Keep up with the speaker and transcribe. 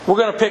We're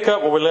going to pick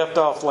up where we left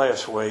off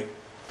last week,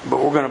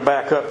 but we're going to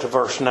back up to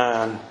verse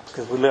 9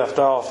 because we left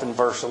off in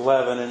verse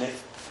 11 and it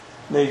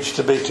needs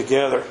to be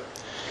together.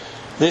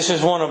 This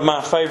is one of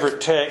my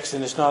favorite texts,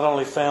 and it's not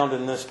only found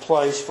in this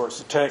place, for it's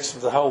the text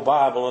of the whole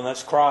Bible, and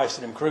that's Christ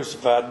and Him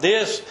crucified.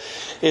 This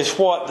is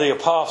what the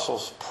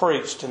apostles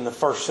preached in the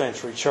first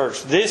century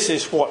church. This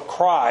is what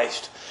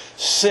Christ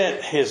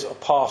sent His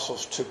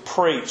apostles to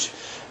preach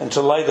and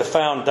to lay the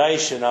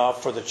foundation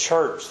of for the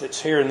church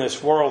that's here in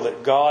this world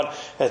that God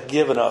hath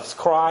given us.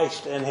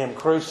 Christ and Him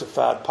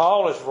crucified.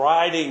 Paul is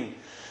writing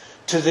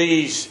to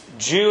these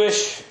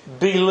Jewish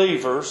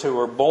believers who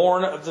were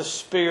born of the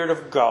Spirit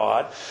of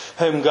God,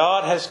 whom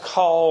God has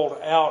called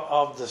out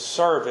of the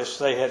service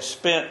they had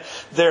spent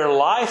their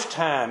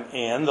lifetime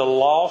in, the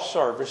law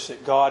service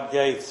that God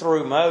gave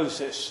through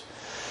Moses.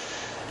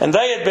 And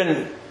they had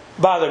been,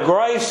 by the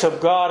grace of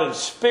God and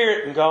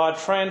Spirit in God,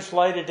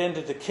 translated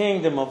into the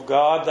kingdom of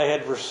God. They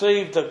had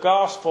received the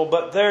gospel,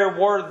 but there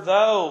were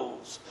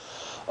those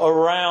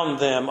around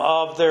them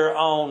of their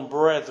own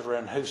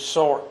brethren who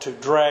sought to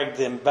drag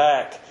them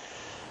back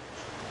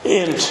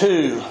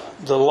into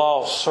the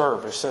law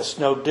service. That's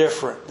no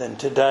different than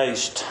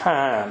today's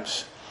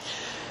times,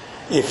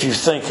 if you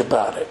think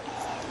about it.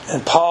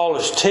 And Paul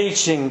is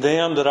teaching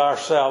them that our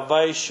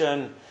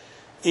salvation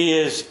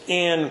is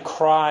in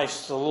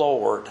Christ the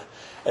Lord.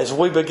 As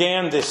we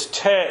began this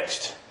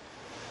text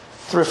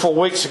 3 or 4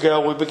 weeks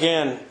ago, we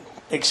began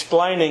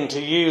explaining to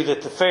you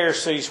that the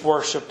Pharisees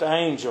worshipped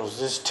angels.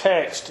 This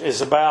text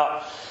is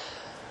about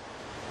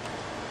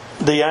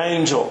the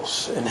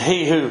angels and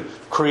He who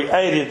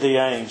created the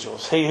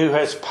angels, He who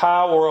has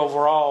power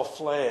over all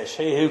flesh,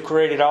 He who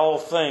created all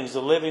things,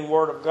 the living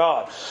Word of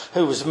God,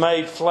 who was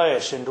made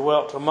flesh and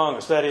dwelt among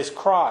us. That is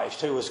Christ,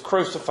 who was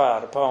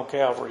crucified upon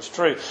Calvary's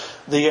tree,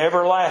 the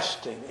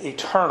everlasting,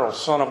 eternal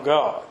Son of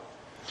God.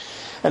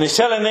 And He's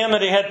telling them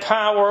that He had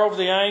power over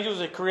the angels.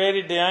 He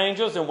created the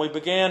angels. And we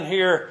began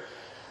here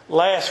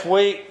last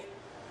week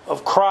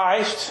of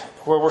Christ,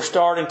 where we're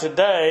starting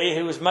today,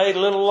 who was made a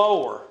little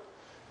lower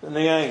than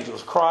the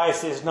angels.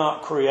 Christ is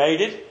not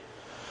created.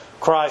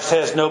 Christ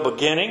has no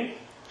beginning.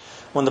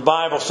 When the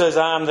Bible says,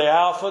 I am the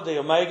Alpha, the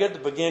Omega, the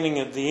beginning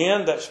of the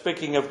end, that's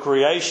speaking of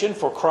creation,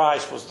 for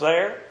Christ was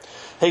there.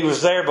 He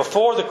was there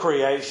before the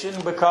creation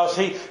because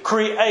He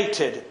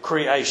created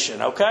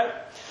creation, okay?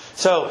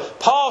 So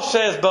Paul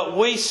says, but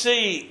we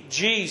see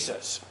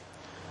Jesus,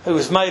 who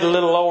was made a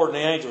little lower than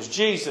the angels.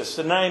 Jesus,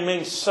 the name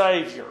means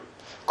Savior.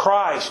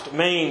 Christ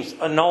means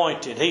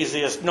anointed. He's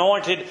the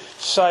anointed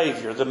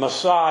Savior, the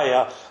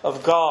Messiah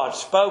of God,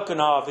 spoken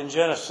of in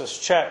Genesis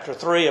chapter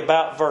 3,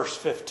 about verse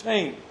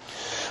 15.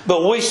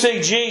 But we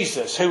see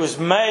Jesus, who was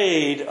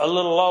made a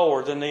little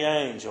lower than the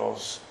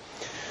angels.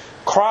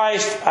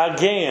 Christ,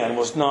 again,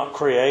 was not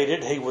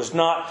created. He was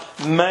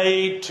not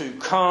made to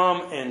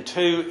come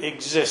into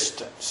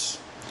existence.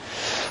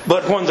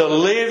 But when the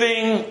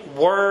living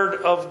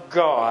Word of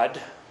God,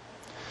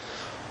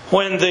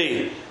 when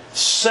the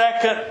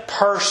second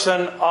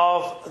person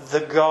of the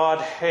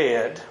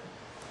Godhead,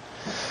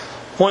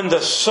 when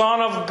the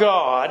Son of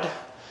God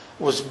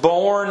was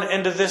born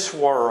into this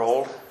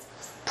world,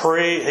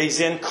 He's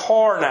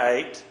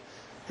incarnate.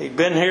 He'd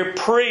been here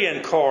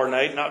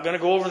pre-incarnate. Not going to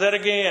go over that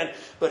again.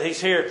 But He's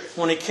here.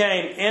 When He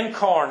came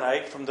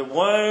incarnate from the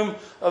womb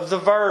of the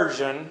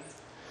Virgin,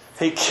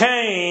 He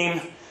came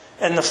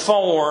in the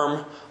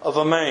form of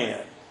a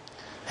man.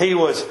 He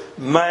was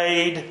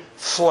made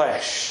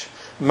flesh.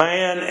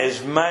 Man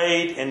is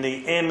made in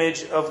the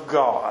image of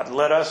God.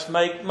 Let us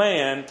make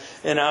man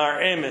in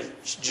our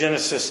image.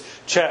 Genesis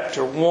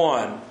chapter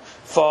 1.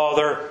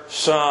 Father,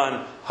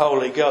 Son,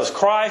 Holy Ghost.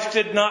 Christ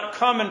did not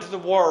come into the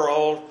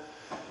world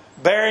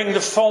bearing the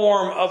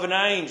form of an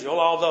angel,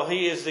 although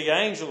He is the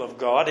angel of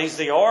God. He's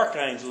the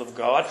archangel of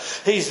God.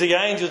 He's the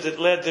angel that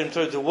led them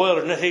through the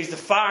wilderness. He's the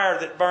fire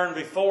that burned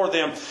before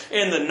them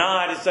in the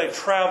night as they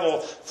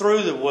traveled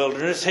through the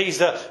wilderness. He's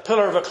the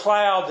pillar of a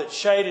cloud that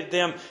shaded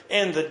them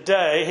in the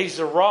day. He's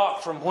the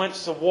rock from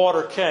whence the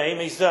water came.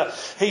 He's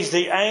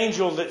the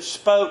angel that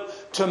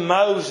spoke to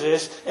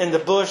Moses in the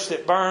bush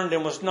that burned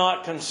and was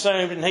not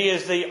consumed. And He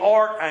is the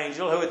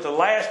archangel who at the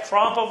last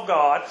trump of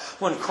God,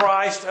 when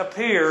Christ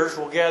appears,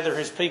 will gather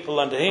His people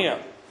unto Him.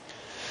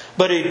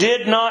 But He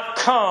did not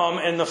come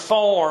in the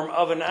form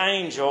of an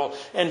angel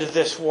into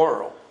this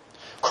world.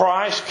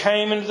 Christ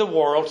came into the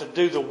world to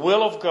do the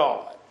will of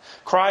God.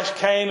 Christ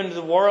came into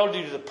the world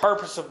due to the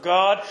purpose of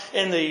God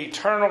in the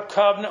eternal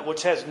covenant,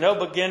 which has no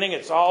beginning.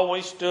 It's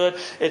always stood.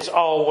 It's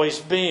always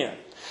been.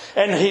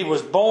 And He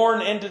was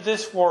born into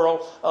this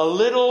world a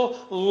little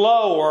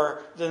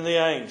lower than the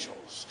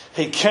angels.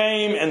 He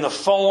came in the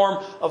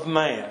form of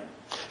man.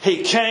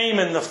 He came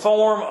in the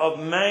form of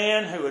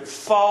man who had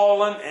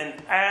fallen in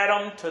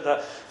Adam to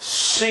the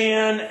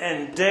sin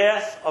and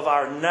death of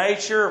our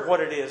nature, what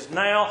it is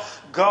now,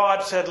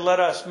 God said, let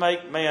us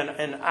make man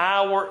in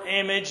our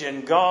image,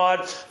 and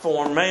God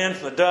formed man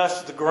from the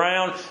dust of the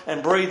ground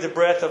and breathed the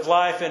breath of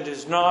life into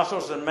his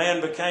nostrils, and man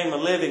became a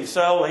living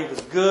soul. He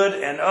was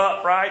good and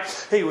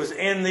upright. He was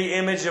in the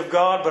image of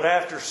God, but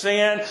after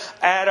sin,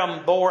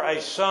 Adam bore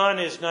a son.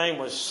 His name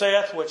was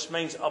Seth, which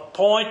means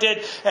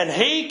appointed, and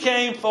he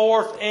came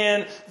forth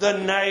in the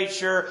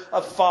nature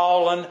of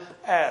fallen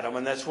Adam,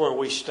 and that's where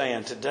we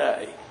stand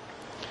today.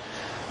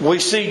 We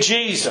see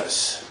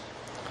Jesus,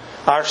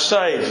 our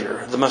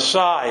Savior, the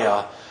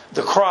Messiah,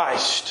 the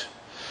Christ,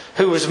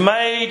 who was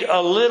made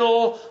a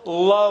little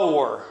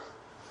lower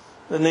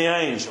than the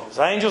angels.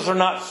 Angels are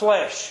not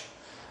flesh.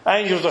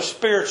 Angels are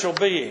spiritual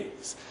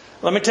beings.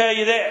 Let me tell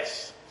you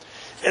this.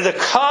 The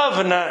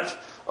covenant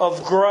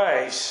of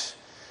grace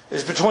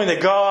is between the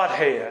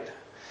Godhead,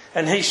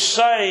 and He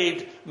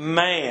saved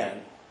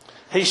man.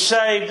 He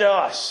saved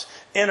us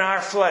in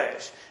our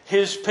flesh,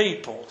 His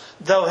people,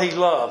 though He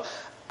loved.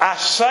 I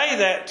say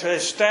that to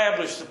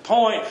establish the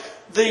point.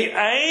 The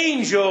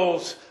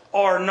angels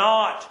are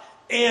not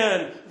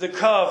in the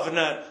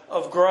covenant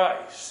of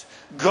grace.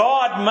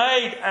 God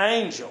made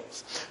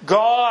angels.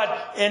 God,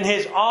 in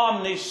His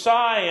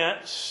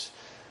omniscience,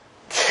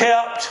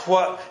 kept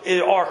what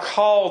are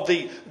called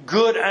the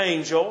good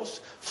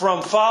angels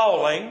from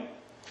falling.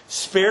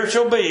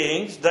 Spiritual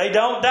beings. They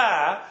don't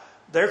die.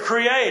 They're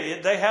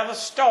created. They have a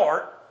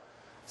start.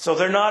 So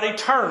they're not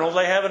eternal.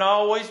 They haven't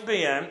always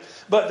been.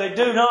 But they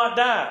do not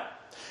die.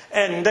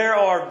 And there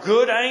are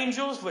good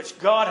angels which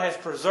God has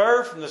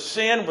preserved from the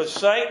sin with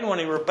Satan when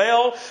he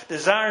rebelled,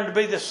 desiring to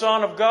be the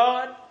Son of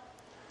God.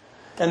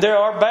 And there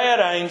are bad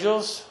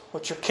angels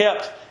which are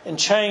kept in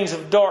chains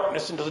of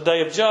darkness until the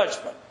day of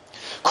judgment.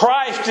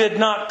 Christ did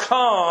not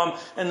come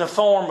in the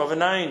form of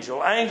an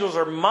angel. Angels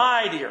are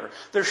mightier.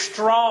 They're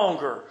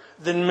stronger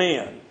than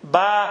men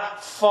by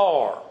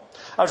far.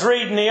 I was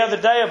reading the other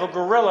day of a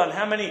gorilla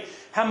and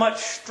how much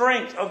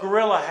strength a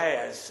gorilla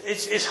has.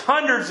 It's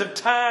hundreds of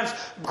times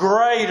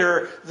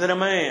greater than a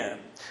man.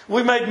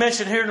 We made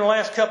mention here in the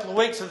last couple of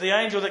weeks of the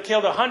angel that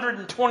killed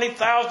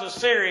 120,000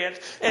 Syrians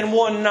in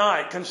one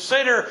night.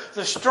 Consider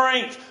the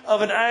strength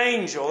of an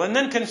angel. And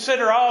then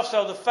consider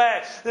also the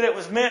fact that it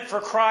was meant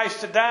for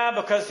Christ to die,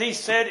 because He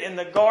said in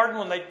the garden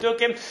when they took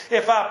Him,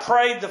 if I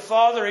prayed the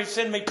Father, He'd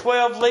send me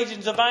 12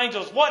 legions of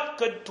angels. What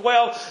could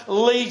 12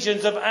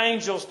 legions of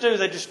angels do?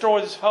 They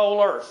destroy this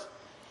whole earth.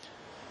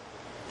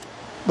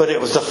 But it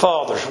was the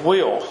Father's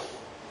will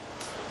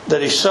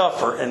that He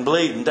suffer and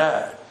bleed and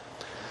died.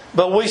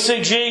 But we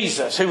see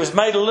Jesus, who was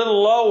made a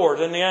little lower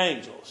than the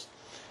angels,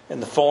 in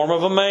the form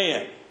of a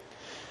man,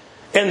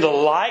 in the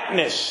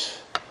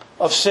likeness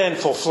of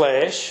sinful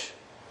flesh,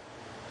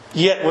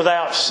 yet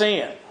without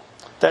sin.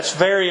 That's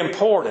very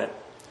important.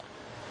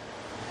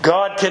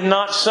 God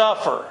cannot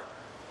suffer.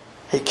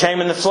 He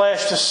came in the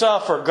flesh to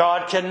suffer.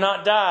 God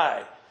cannot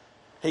die.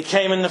 He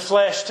came in the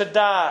flesh to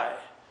die.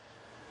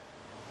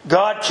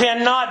 God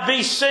cannot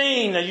be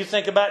seen. Now you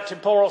think about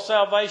temporal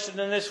salvation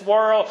in this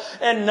world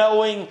and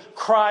knowing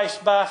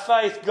Christ by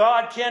faith.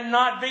 God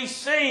cannot be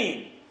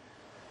seen.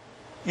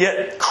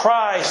 Yet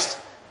Christ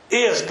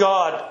is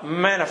God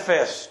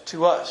manifest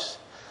to us.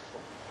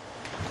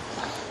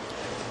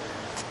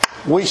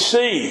 We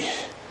see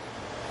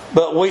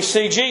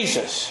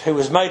Jesus, who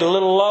was made a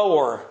little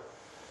lower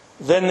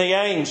than the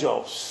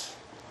angels.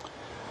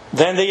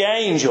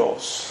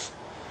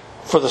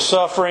 For the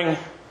suffering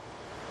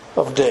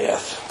of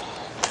death.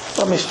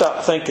 Let me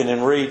stop thinking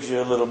and read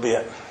you a little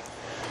bit.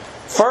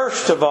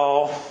 First of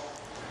all,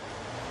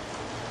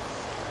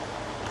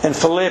 in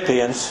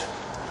Philippians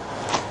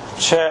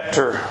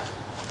chapter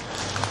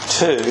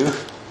 2,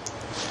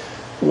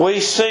 we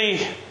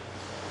see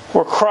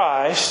where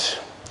Christ,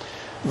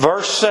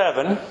 verse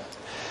 7,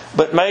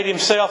 but made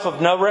Himself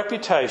of no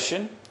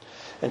reputation,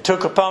 and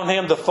took upon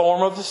Him the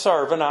form of the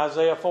servant,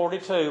 Isaiah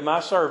 42, my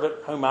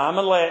servant, mine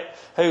elect,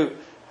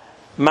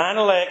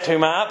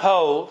 whom I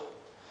uphold,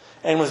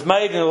 and was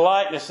made in the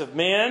likeness of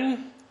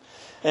men,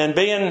 and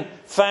being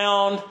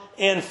found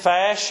in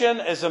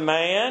fashion as a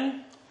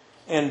man,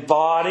 in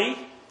body,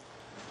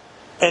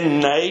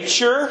 in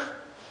nature.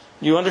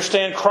 You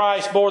understand,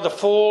 Christ bore the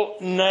full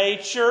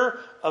nature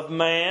of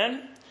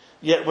man,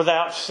 yet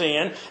without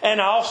sin. And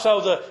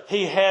also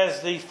He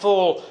has the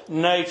full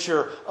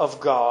nature of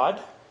God,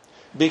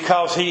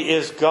 because He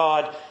is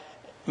God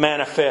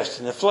manifest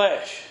in the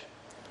flesh.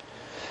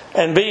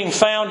 And being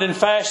found in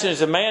fashion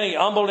as a man, He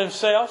humbled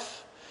Himself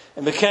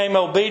and became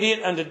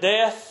obedient unto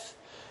death,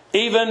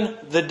 even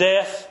the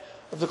death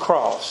of the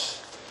cross.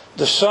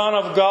 The Son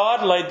of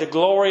God laid the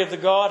glory of the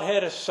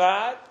Godhead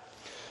aside.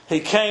 He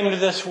came to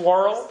this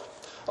world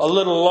a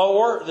little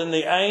lower than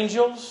the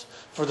angels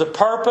for the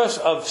purpose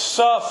of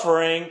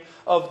suffering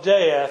of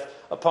death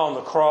upon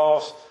the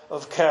cross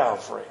of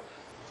Calvary.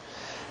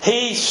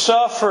 He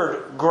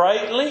suffered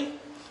greatly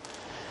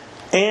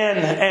in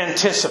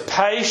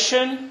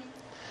anticipation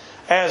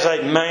as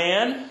a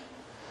man,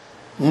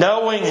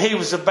 knowing He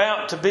was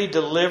about to be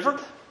delivered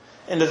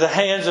into the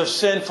hands of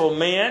sinful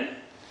men.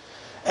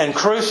 and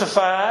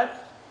crucified.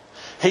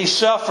 He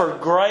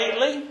suffered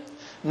greatly,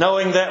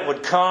 knowing that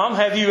would come.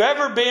 Have you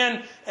ever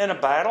been in a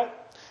battle?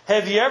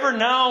 Have you ever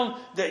known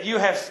that you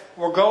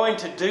were going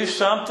to do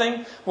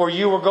something where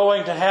you were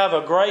going to have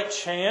a great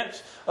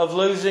chance of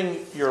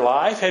losing your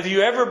life? Have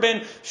you ever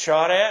been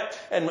shot at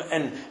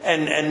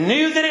and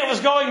knew that it was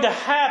going to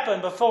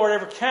happen before it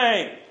ever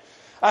came?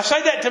 I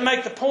say that to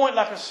make the point,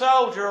 like a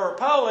soldier or a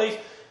police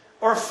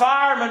or a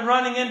fireman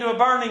running into a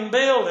burning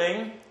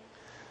building,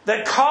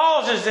 that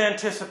causes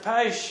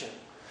anticipation,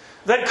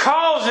 that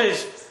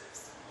causes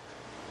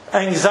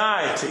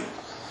anxiety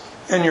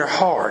in your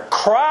heart.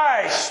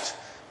 Christ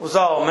was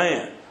all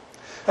men.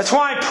 That's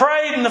why He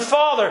prayed in the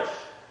Father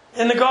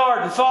in the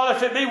garden, Father,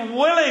 if it be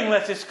willing,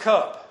 let this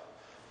cup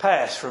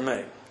pass from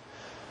me.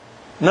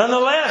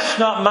 Nonetheless,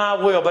 not my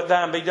will, but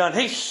thine be done.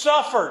 He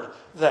suffered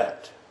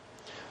that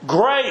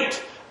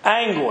great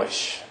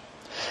anguish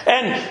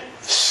and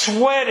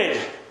sweated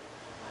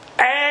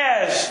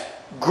as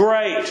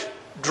great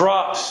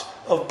drops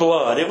of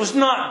blood. It was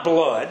not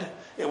blood,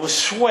 it was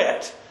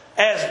sweat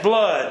as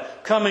blood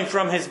coming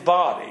from His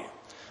body.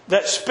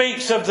 That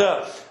speaks of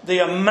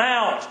the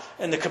amount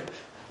and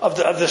of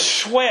the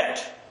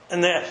sweat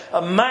and the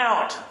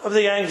amount of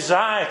the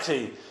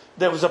anxiety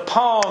that was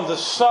upon the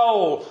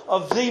soul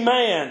of the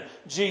man,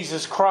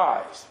 Jesus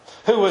Christ,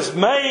 who was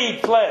made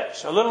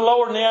flesh, a little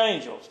lower than the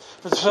angels,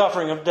 for the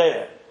suffering of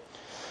death.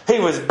 He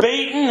was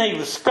beaten, He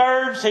was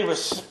scourged, He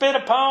was spit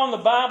upon. The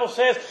Bible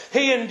says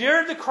He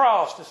endured the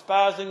cross,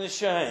 despising the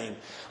shame.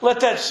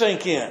 Let that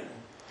sink in.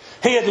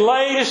 He had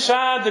laid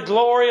aside the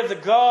glory of the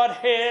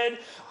Godhead,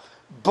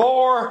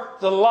 bore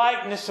the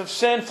likeness of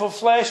sinful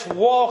flesh,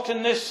 walked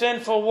in this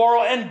sinful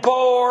world, and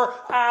bore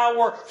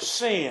our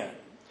sin.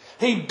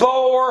 He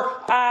bore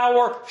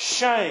our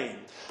shame.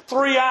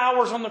 3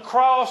 hours on the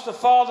cross, the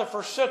Father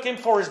forsook Him,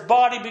 for His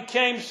body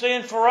became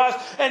sin for us,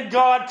 and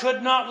God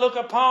could not look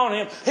upon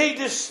Him. He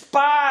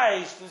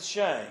despised the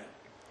shame.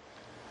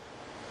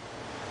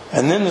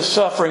 And then the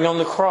suffering on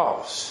the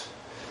cross,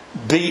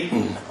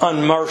 beaten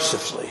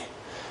unmercifully,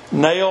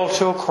 nailed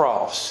to a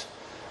cross,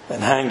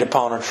 and hanged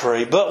upon a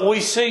tree. But we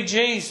see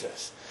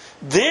Jesus.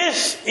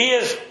 This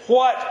is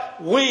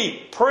what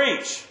we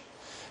preach.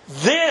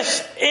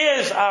 This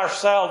is our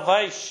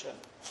salvation.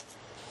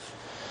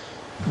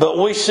 But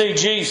we see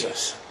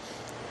Jesus,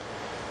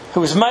 who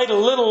was made a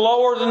little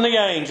lower than the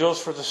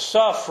angels for the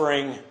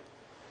suffering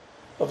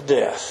of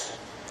death.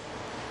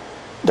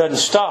 Doesn't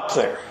stop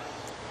there.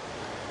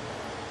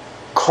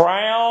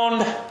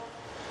 Crowned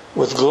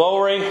with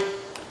glory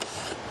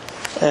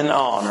and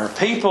honor.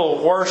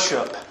 People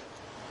worship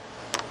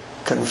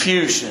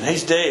confusion.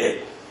 He's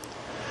dead.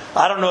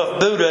 I don't know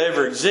if Buddha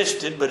ever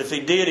existed, but if he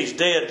did, he's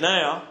dead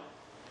now.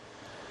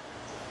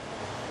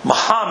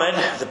 Muhammad,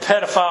 the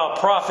pedophile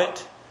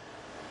prophet,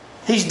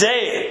 he's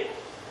dead.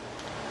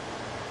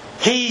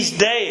 He's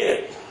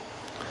dead.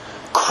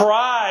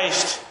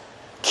 Christ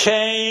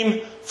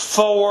came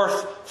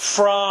forth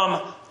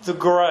from the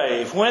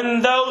grave.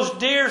 When those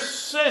dear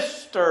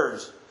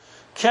sisters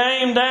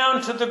came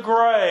down to the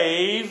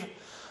grave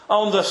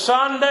on the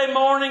Sunday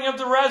morning of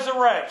the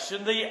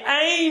resurrection, the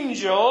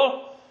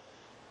angel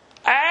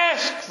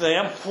asked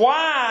them,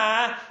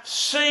 "Why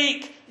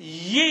seek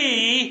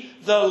ye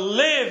the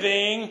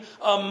living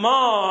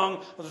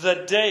among the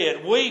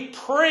dead?" We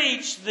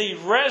preach the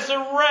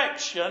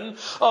resurrection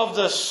of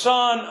the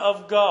Son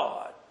of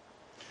God.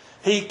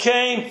 He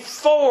came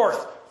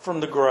forth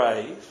from the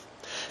grave.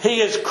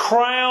 He is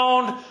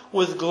crowned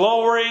with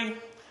glory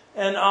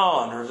and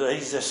honor.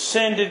 He's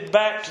ascended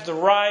back to the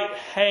right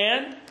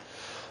hand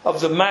of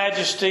the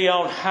Majesty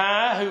on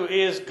high, who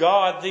is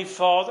God the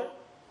Father.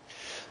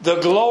 The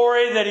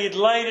glory that He'd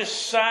laid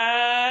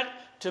aside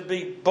to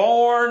be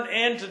born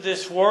into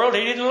this world.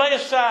 He didn't lay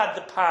aside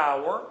the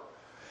power.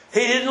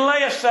 He didn't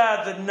lay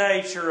aside the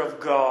nature of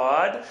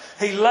God.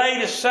 He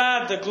laid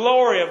aside the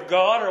glory of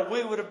God, or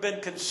we would have been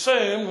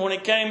consumed when He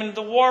came into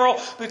the world,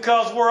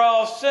 because we're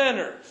all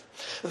sinners.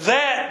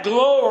 That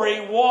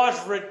glory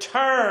was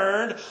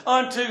returned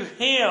unto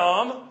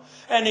Him,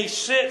 and He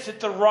sits at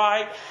the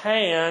right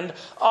hand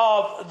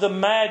of the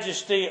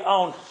Majesty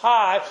on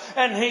high,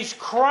 and He's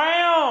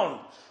crowned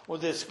with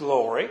this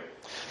glory.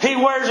 He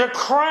wears a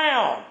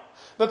crown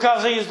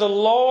because He is the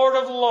Lord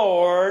of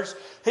lords.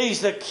 He's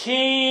the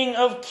King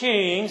of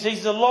kings.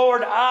 He's the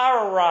Lord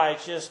our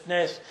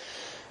righteousness.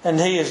 And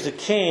He is the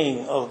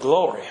King of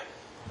glory.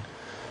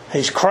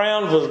 He's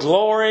crowned with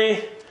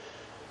glory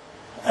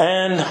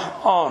and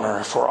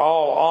honor. For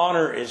all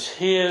honor is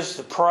His.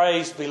 The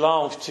praise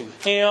belongs to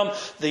Him.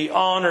 The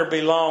honor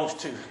belongs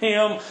to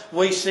Him.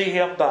 We see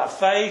Him by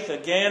faith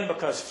again,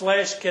 because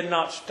flesh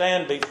cannot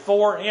stand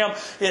before Him.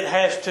 It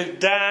has to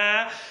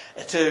die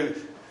to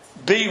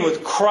be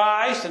with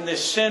Christ, and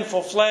this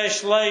sinful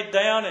flesh laid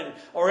down,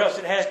 or else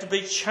it has to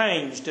be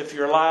changed if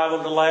you're alive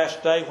on the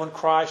last day when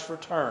Christ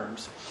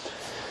returns.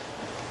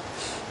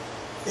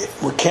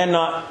 We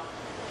cannot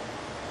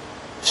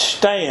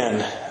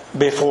stand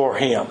before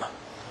Him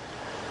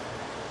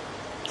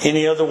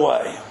any other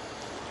way.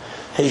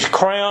 He's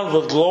crowned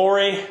with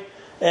glory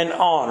and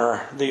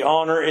honor. The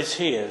honor is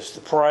His.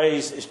 The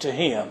praise is to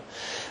Him.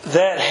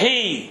 That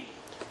He,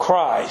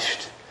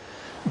 Christ,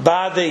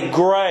 by the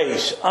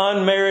grace,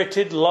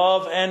 unmerited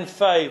love and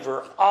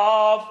favor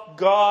of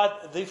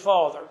God the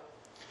Father,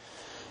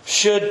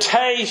 should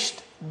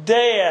taste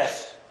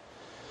death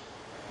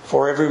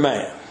for every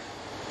man.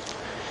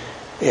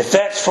 If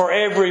that's for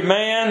every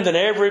man, then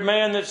every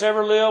man that's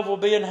ever lived will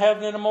be in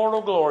heaven in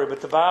immortal glory.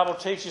 But the Bible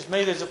teaches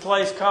me there's a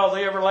place called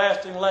the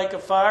everlasting lake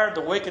of fire.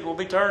 The wicked will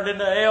be turned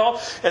into hell.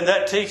 And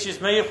that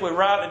teaches me, if we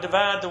rightly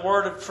divide the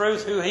word of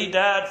truth, who He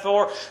died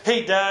for.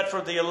 He died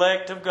for the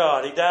elect of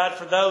God. He died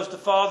for those the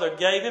Father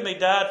gave Him. He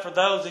died for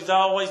those He's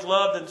always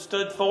loved and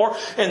stood for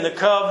in the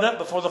covenant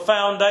before the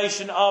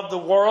foundation of the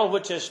world,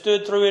 which has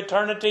stood through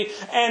eternity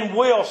and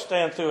will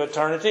stand through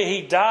eternity.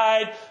 He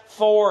died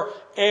for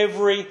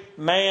every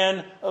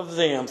man of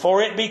them.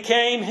 For it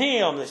became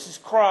Him, this is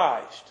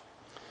Christ,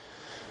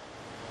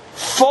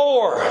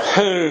 for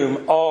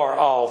whom are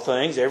all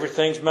things,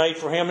 everything's made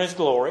for Him in His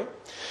glory,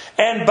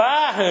 and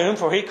by whom,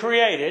 for He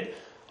created,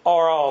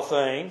 are all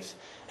things,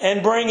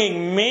 and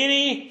bringing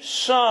many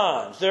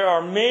sons. There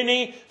are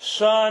many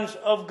sons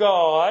of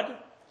God,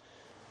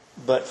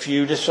 but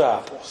few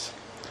disciples,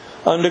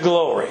 unto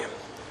glory.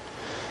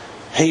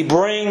 He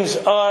brings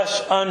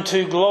us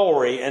unto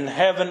glory in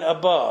heaven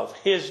above,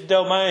 His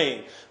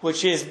domain,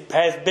 which has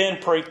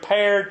been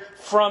prepared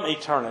from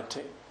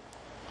eternity.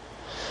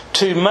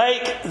 To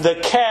make the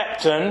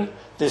captain,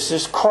 this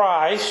is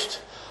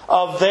Christ,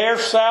 of their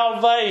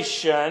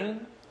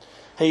salvation.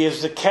 He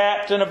is the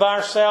captain of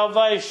our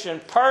salvation,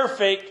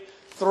 perfect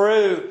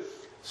through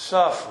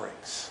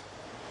sufferings.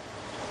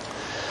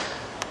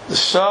 The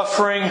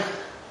suffering,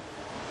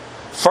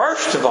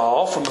 first of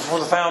all, from before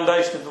the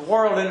foundation of the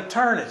world in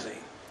eternity.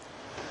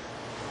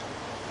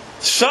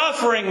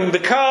 Suffering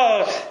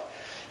because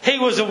He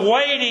was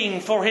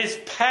awaiting for His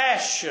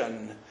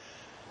passion.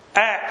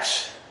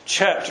 Acts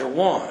chapter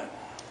 1.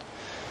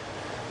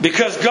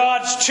 Because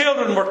God's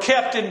children were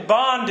kept in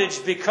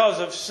bondage because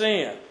of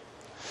sin.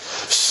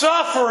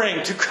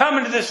 Suffering to come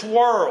into this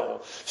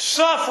world.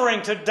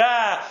 Suffering to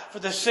die for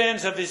the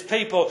sins of His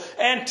people.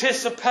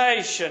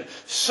 Anticipation.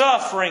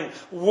 Suffering.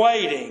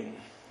 Waiting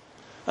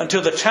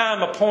until the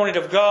time appointed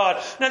of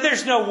God. Now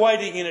there's no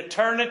waiting in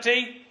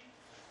eternity.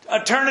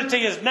 Eternity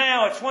is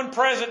now. It's one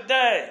present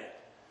day.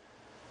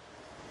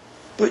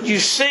 But you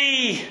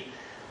see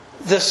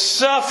the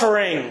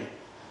suffering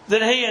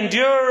that He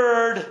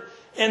endured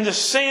in the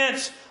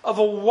sense of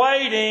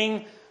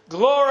awaiting,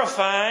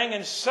 glorifying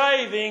and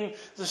saving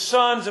the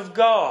sons of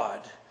God.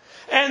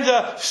 And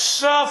the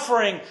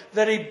suffering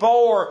that He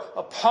bore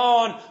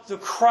upon the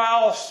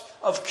cross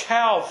of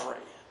Calvary.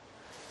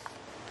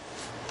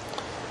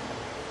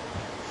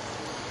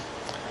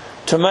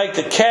 To make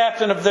the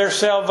captain of their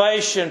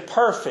salvation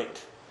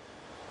perfect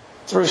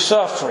through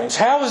sufferings.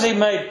 How was He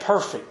made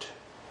perfect?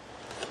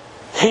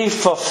 He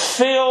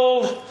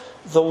fulfilled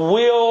the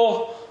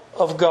will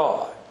of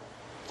God.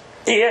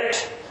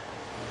 It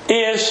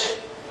is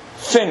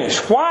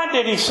finished. Why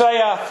did He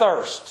say, I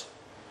thirst,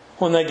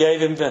 when they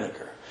gave Him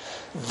vinegar?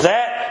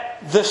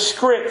 That the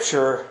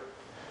Scripture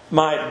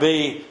might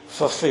be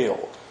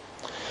fulfilled.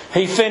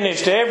 He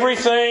finished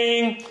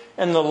everything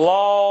in the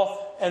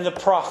law and the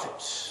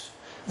prophets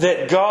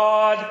that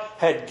God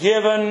had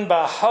given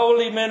by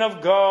holy men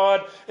of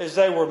God as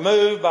they were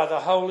moved by the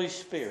Holy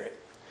Spirit.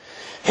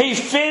 He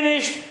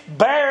finished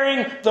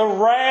bearing the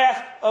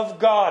wrath of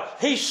God.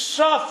 He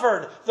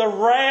suffered the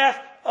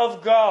wrath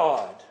of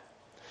God.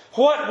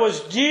 What was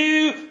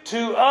due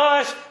to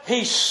us,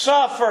 He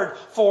suffered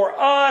for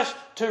us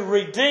to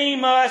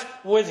redeem us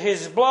with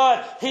His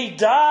blood. He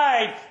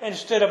died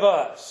instead of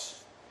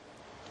us.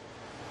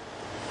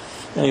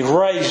 And He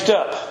raised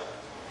up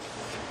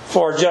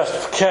for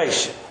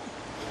justification.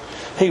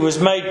 He was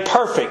made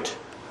perfect.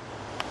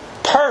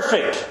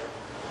 Perfect.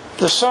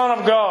 The Son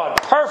of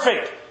God.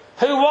 Perfect.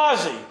 Who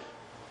was He?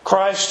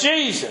 Christ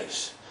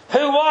Jesus.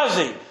 Who was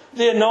He?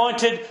 The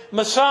anointed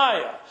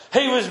Messiah.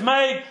 He was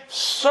made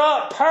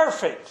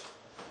perfect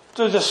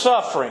through the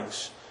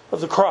sufferings of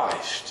the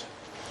Christ.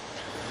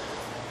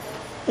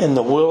 In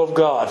the will of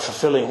God,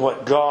 fulfilling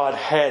what God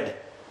had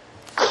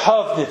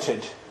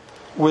covenanted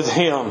with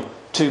Him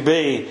to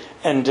be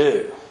and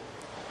do.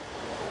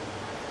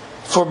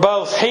 For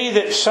both He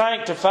that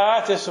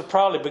sanctifieth, this is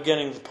probably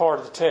beginning the part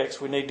of the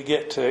text we need to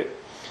get to.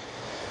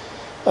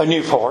 A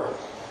new part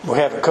we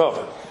haven't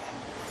covered.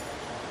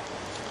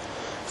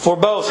 For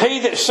both He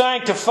that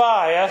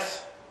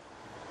sanctifieth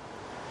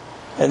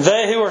and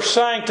they who are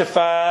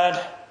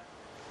sanctified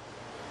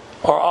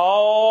are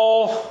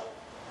all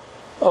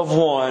of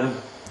one,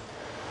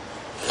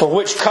 for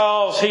which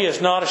cause He is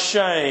not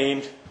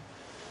ashamed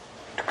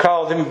to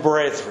call them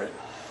brethren.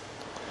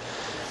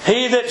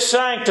 He that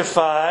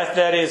sanctifieth,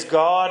 that is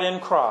God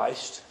in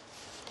Christ,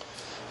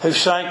 who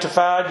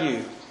sanctified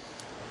you.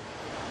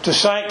 To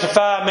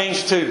sanctify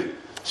means to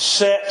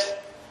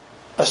set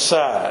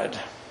aside.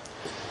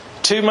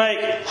 To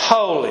make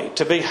holy.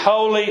 To be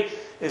holy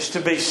is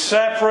to be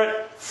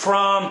separate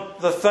from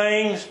the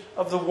things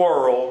of the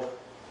world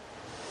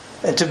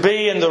and to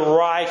be in the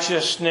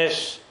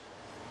righteousness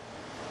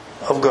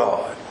of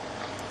God.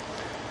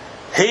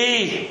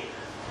 He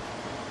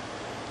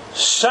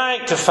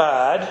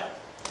sanctified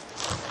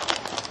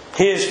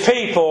His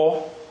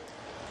people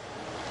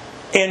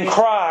in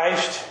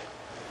Christ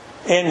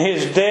in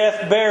His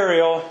death,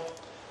 burial,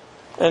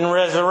 and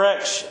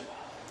resurrection.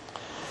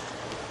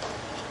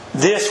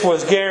 This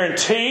was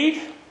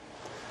guaranteed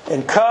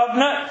in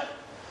covenant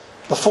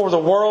before the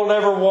world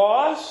ever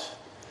was.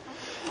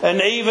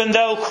 And even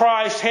though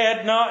Christ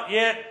had not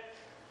yet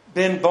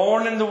been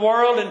born in the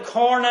world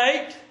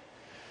incarnate,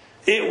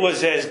 it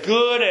was as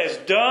good as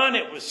done.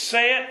 It was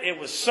set. It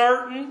was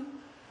certain.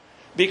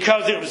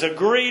 Because it was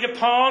agreed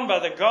upon by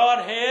the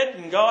Godhead.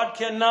 And God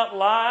cannot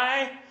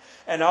lie.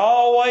 And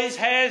always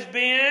has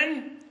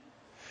been.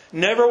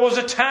 Never was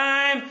a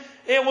time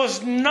it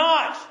was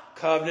not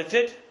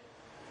covenanted.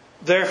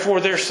 Therefore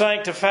they're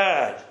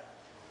sanctified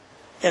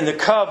in the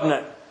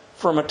covenant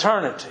from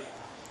eternity.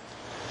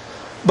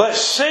 But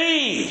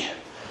see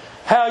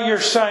how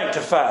you're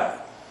sanctified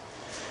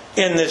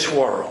in this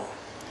world.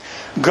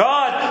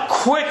 God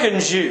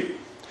quickens you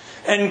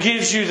and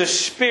gives you the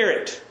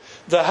Spirit,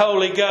 the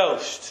Holy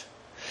Ghost.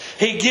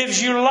 He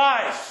gives you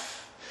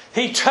life.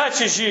 He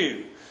touches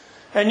you.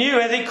 And you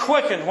hath He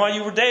quickened while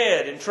you were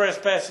dead in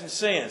trespass and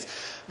sins.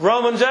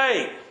 Romans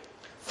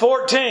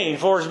 8:14.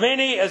 For as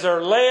many as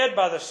are led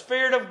by the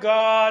Spirit of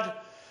God,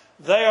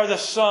 they are the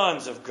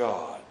sons of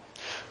God.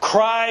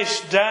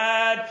 Christ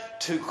died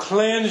to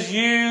cleanse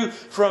you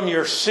from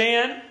your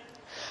sin.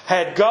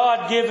 Had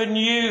God given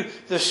you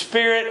the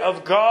Spirit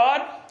of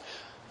God,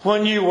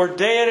 when you were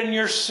dead in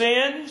your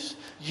sins,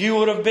 you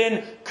would have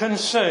been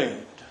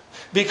consumed.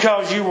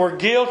 Because you were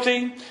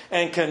guilty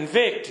and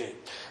convicted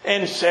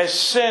and as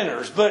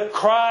sinners. But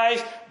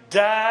Christ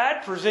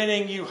died,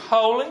 presenting you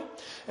holy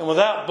and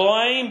without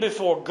blame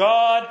before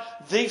God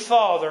the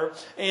Father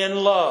in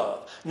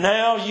love.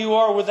 Now you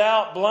are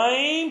without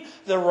blame.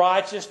 The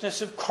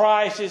righteousness of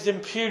Christ is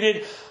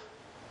imputed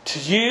to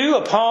you,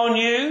 upon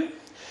you.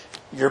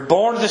 You're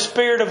born of the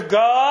Spirit of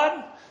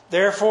God.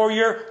 Therefore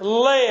you're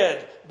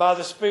led by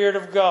the Spirit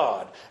of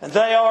God. And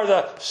they are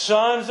the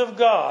sons of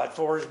God.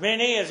 For as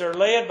many as are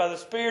led by the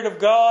Spirit of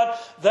God,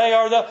 they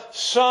are the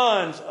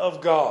sons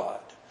of God.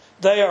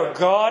 They are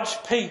God's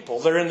people.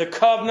 They're in the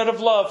covenant of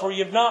love. For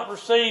you have not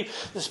received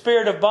the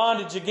spirit of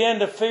bondage again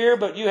to fear,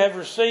 but you have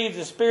received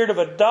the spirit of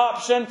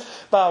adoption,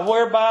 by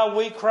whereby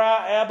we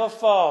cry, Abba,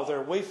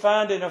 Father. We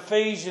find in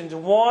Ephesians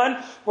 1,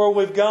 where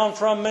we've gone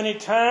from many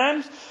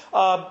times.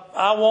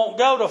 I won't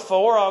go to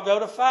 4, I'll go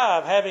to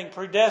 5. Having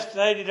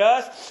predestinated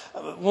us,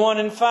 1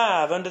 and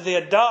 5, unto the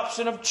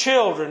adoption of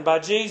children by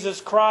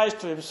Jesus Christ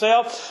to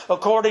Himself,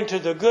 according to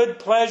the good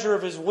pleasure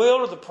of His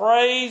will, to the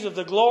praise of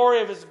the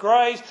glory of His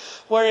grace,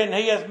 wherein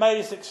He hath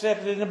made us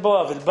accepted in the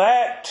beloved.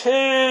 Back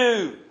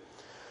to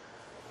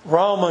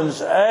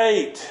Romans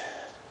 8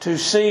 to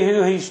see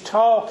who he's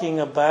talking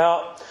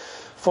about.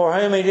 For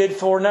whom He did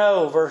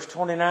foreknow, verse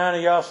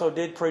 29, He also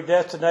did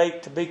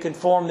predestinate to be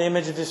conformed to the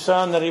image of His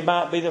Son, that He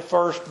might be the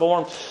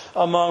firstborn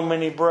among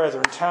many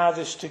brethren. Tie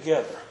this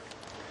together.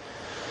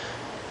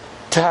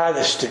 Tie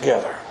this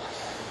together.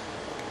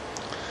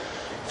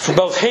 For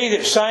both He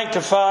that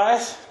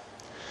sanctifieth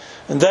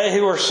and they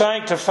who are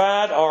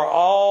sanctified are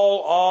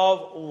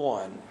all of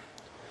one.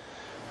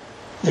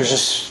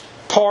 There's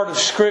a part of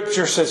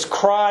Scripture that says,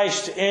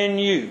 Christ in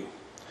you,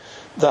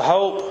 the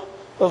hope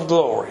of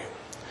glory.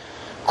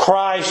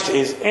 Christ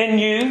is in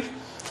you.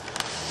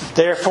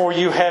 Therefore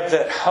you have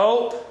that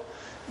hope,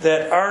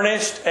 that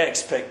earnest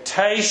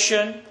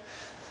expectation.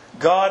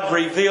 God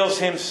reveals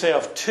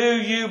Himself to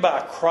you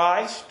by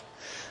Christ.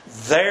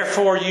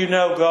 Therefore you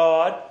know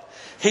God.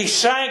 He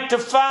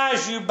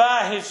sanctifies you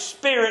by His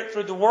Spirit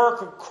through the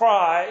work of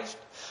Christ.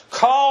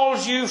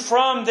 Calls you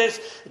from this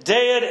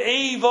dead,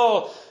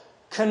 evil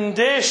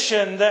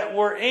condition that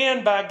we're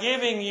in by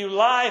giving you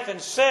life, and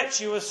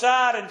sets you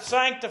aside and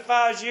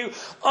sanctifies you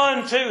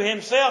unto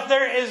Himself.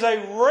 There is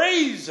a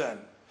reason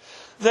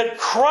that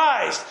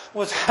Christ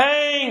was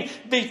hanged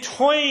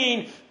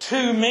between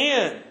two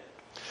men.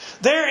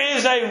 There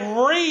is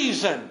a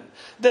reason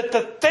that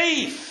the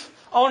thief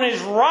on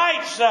his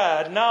right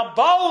side, and I'll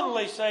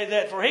boldly say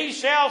that, for He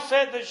shall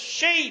set the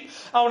sheep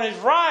on His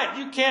right.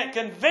 You can't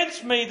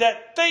convince me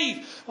that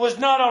thief was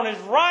not on his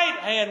right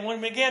hand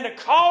when we began to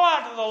call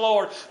out to the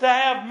Lord to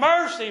have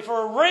mercy,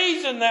 for a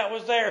reason that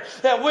was there,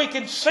 that we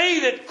can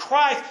see that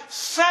Christ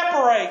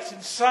separates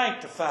and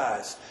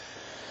sanctifies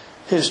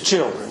His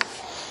children,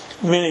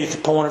 many at the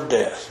point of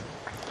death.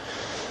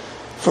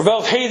 For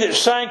both He that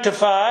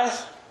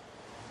sanctifieth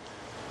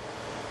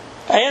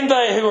and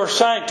they who are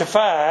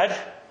sanctified,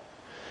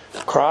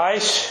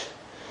 Christ,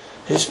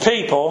 His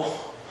people,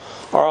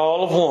 are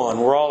all of one.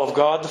 We're all of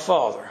God the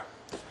Father.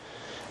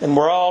 And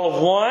we're all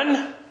of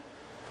one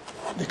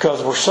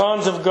because we're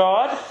sons of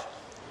God.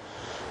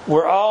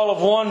 We're all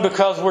of one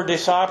because we're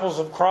disciples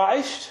of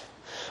Christ.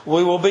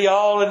 We will be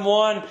all in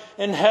one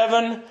in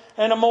heaven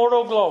and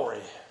immortal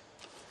glory.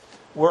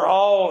 We're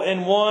all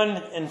in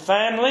one in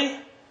family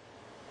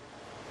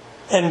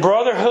and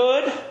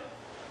brotherhood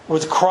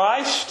with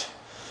Christ.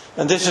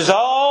 And this is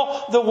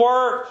all the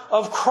work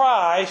of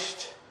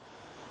Christ,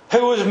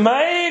 who was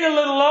made a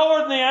little lower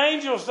than the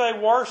angels they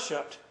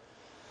worshipped,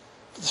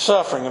 the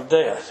suffering of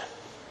death.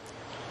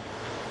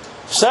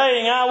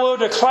 Saying, I will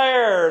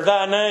declare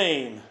thy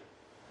name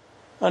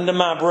unto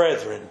my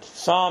brethren.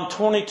 Psalm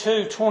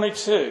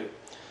 22:22.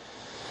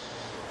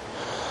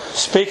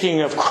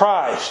 Speaking of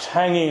Christ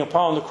hanging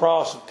upon the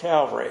cross of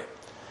Calvary.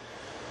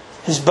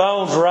 His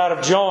bones were out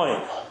of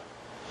joint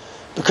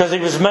because He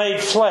was made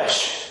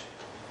flesh.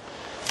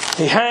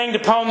 He hanged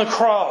upon the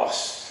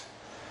cross.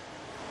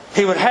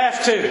 He would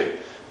have to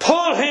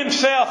pull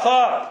Himself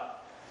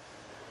up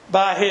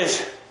by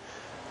His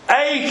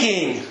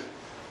aching,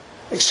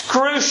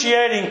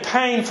 excruciating,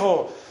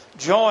 painful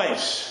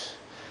joints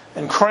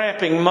and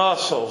cramping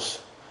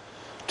muscles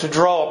to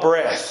draw a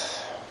breath.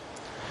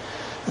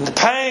 And the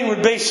pain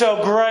would be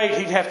so great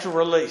He'd have to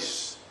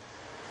release.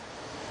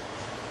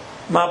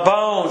 My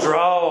bones are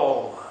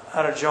all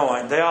out of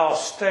joint. They all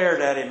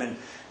stared at Him and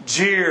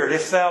jeered,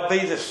 if thou be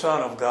the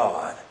Son of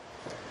God.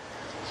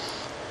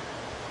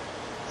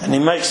 And He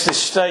makes this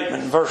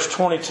statement in verse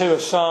 22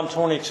 of Psalm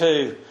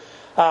 22.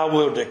 I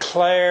will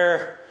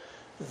declare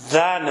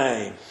thy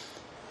name,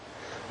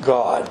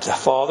 God the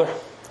Father,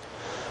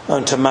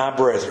 unto my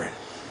brethren.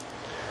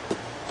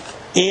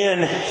 In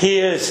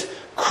His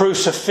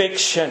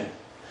crucifixion,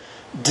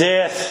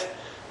 death,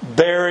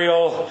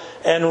 burial,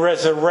 and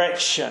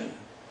resurrection,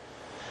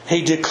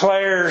 He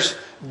declares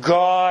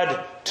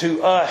God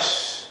to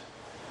us.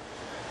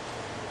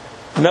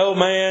 No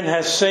man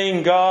has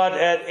seen God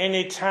at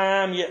any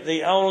time, yet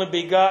the only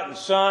begotten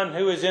Son,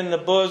 who is in the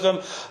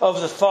bosom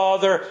of the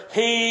Father,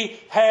 He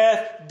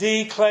hath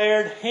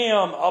declared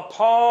Him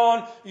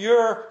upon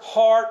your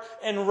heart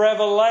and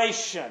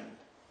revelation.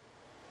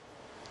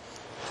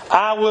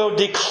 I will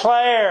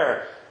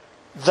declare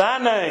thy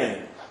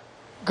name,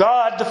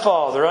 God the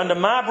Father, unto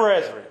my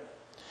brethren.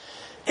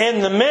 In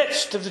the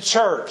midst of the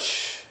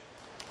church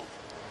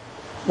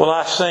will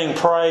I sing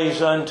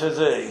praise unto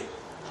thee.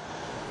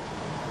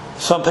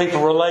 Some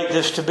people relate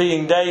this to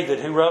being David,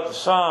 who wrote the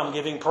psalm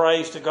giving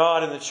praise to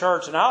God in the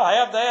church. And I'll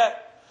have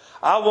that.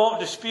 I won't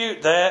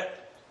dispute that.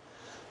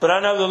 But I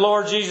know the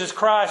Lord Jesus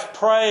Christ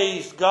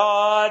praised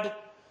God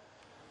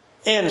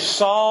in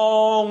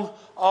song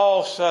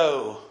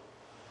also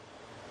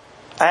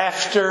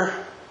after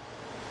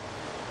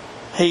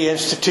He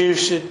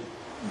instituted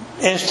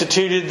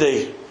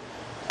the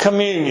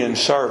communion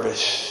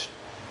service.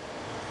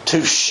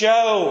 To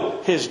show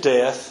His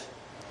death,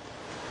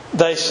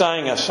 they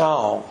sang a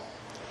song.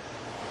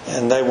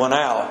 And they went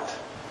out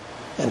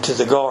into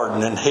the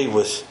garden, and He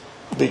was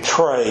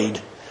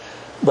betrayed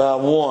by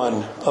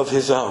one of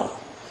His own.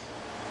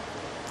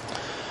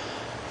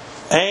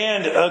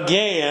 And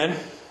again,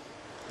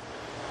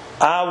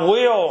 I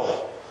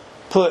will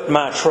put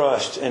my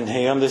trust in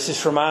Him. This is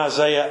from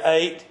Isaiah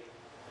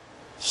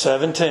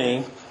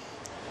 8:17.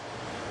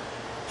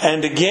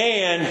 And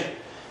again,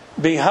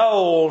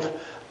 behold,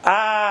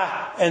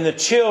 I and the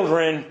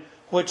children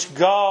which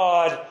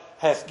God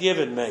hath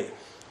given me.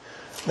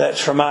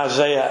 That's from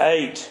Isaiah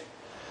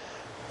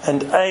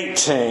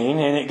 8:18.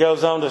 And it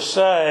goes on to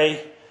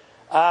say,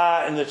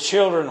 I and the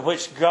children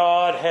which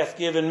God hath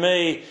given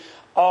me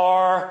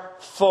are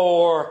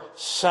for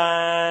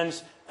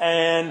signs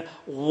and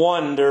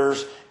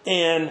wonders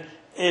in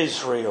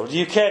Israel. Do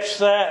you catch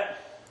that?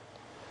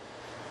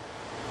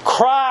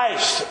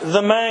 Christ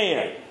the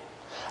man.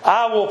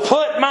 I will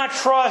put my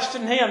trust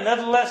in Him.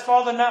 Nevertheless,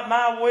 Father, not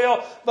my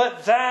will,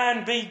 but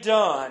thine be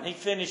done. He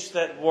finished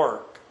that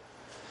work.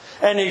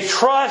 And He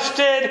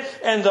trusted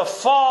in the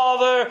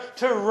Father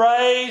to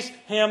raise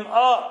Him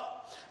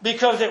up,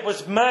 because it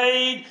was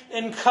made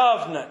in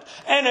covenant.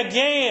 And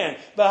again,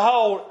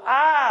 behold,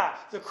 I,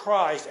 the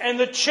Christ, and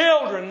the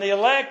children, the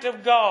elect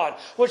of God,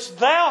 which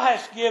thou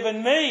hast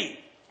given me.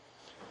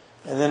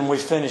 And then we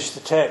finish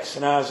the text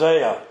in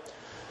Isaiah.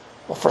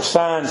 For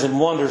signs and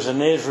wonders in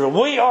Israel.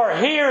 We are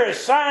here as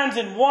signs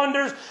and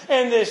wonders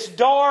in this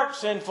dark,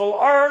 sinful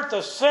earth,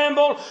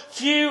 assembled,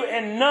 few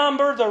in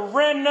number, the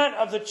remnant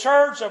of the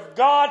church of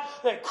God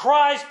that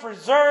Christ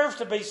preserves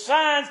to be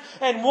signs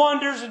and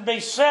wonders and be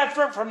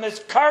separate from this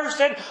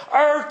cursed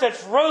earth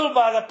that's ruled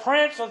by the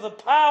prince of the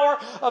power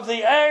of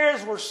the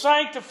airs. We're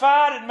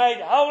sanctified and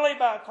made holy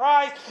by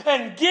Christ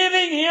and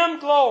giving Him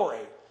glory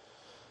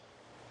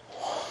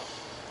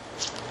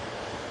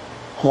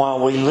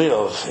while we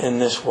live in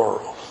this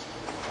world.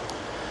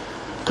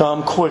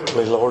 Come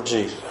quickly, Lord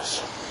Jesus.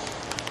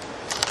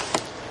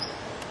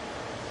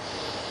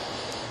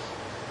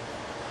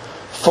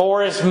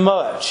 For as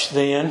much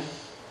then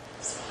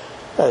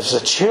as the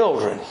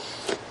children,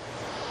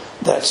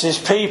 that's His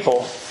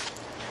people,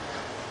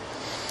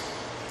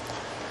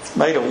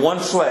 made of one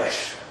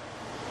flesh.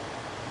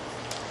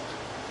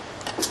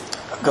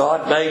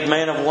 God made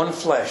man of one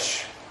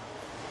flesh,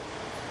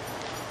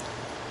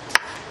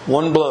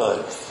 one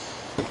blood.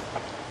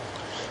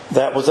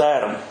 That was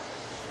Adam.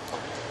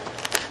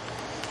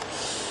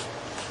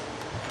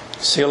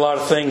 See a lot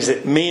of things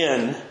that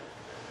men,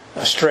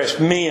 I stress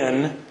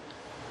men,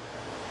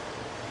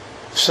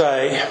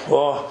 say,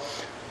 well,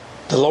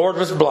 The Lord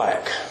was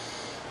black.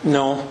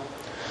 No.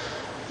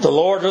 The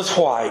Lord was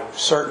white.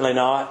 Certainly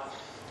not.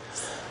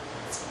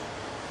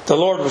 The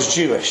Lord was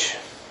Jewish.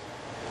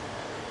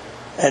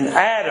 And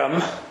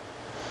Adam,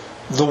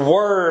 the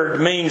word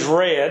means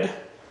red.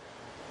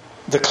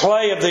 The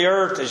clay of the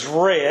earth is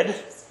red.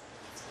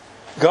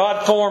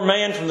 God formed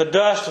man from the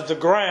dust of the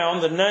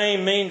ground. The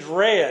name means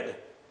red.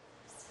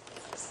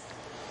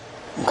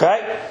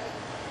 Okay?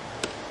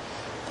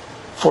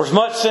 For as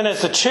much then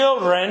as the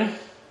children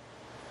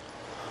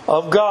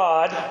of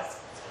God,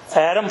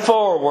 Adam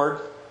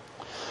forward,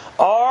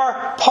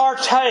 are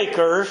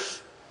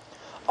partakers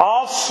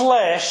of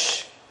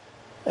flesh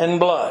and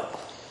blood.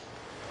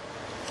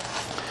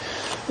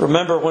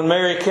 Remember when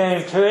Mary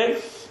came to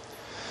him,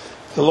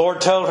 the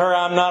Lord told her,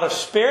 I'm not a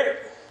spirit.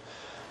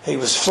 He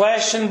was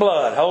flesh and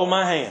blood. Hold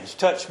my hands.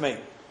 Touch me.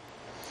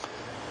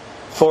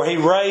 For He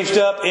raised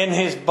up in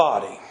His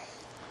body.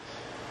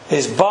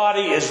 His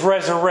body is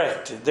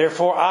resurrected.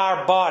 Therefore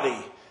our body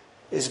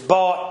is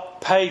bought,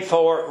 paid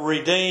for,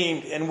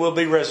 redeemed, and will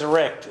be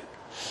resurrected.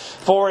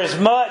 For as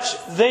much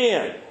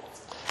then,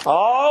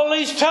 all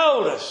He's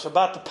told us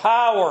about the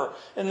power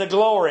and the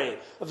glory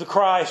of the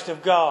Christ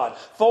of God.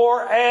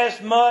 For as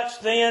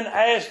much then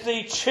as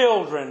the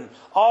children,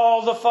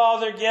 all the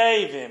Father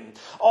gave Him,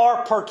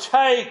 are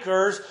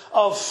partakers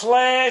of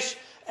flesh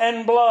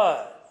and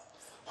blood.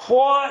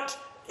 What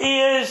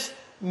is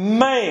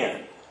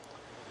man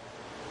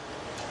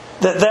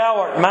that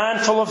thou art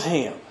mindful of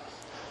him?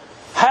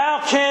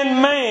 How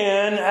can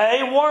man,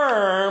 a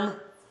worm,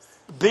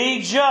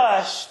 be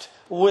just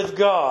with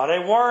God?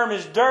 A worm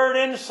is dirt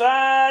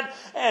inside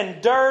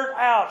and dirt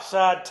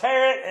outside.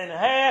 Tear it in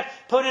half,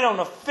 put it on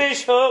a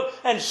fish hook,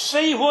 and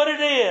see what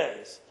it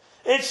is.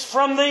 It's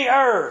from the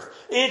earth.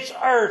 It's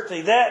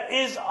earthy. That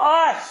is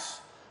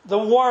us, the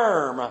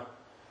worm.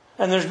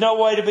 And there's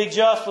no way to be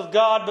just with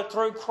God but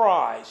through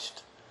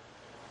Christ.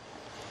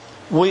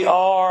 We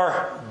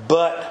are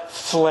but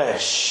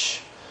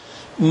flesh.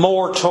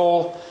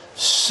 Mortal,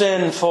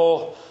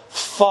 sinful,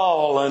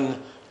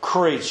 fallen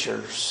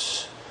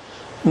creatures.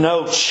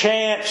 No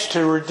chance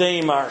to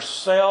redeem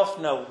ourselves.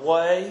 No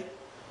way.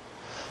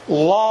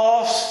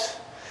 Lost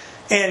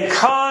in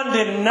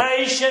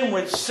condemnation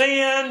with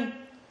sin,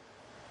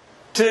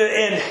 to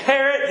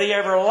inherit the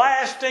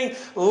everlasting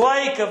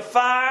lake of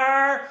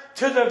fire,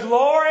 to the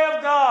glory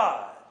of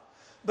God.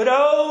 But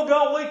oh,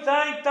 don't we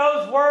thank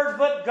those words,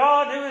 but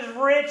God who is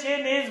rich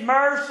in His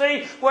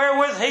mercy,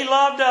 wherewith He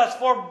loved us.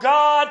 For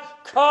God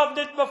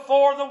covenanted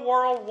before the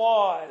world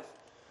was,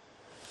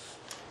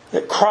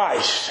 that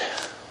Christ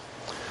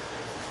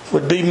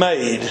would be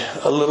made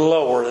a little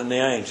lower than the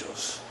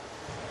angels.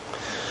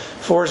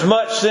 For as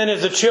much then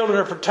as the children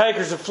are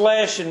partakers of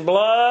flesh and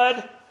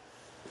blood,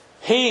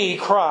 He,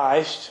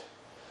 Christ,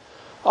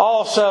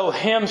 also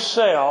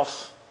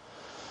Himself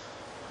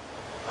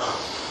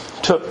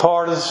took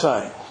part of the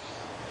same.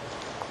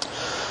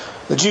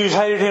 The Jews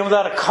hated Him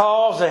without a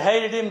cause. They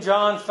hated Him,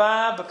 John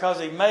 5, because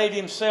He made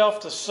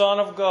Himself the Son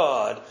of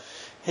God.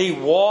 He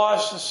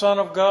was the Son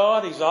of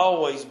God. He's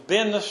always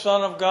been the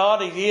Son of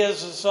God. He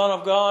is the Son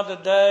of God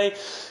today.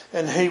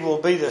 And He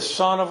will be the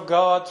Son of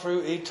God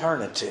through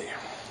eternity.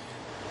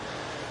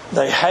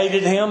 They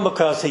hated Him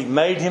because He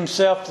made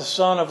Himself the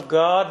Son of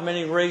God.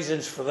 Many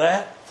reasons for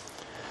that.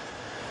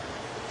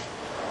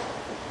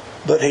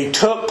 But He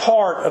took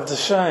part of the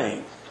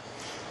same.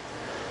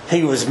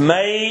 He was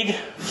made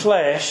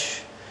flesh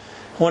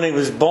when He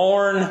was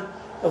born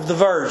of the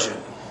Virgin.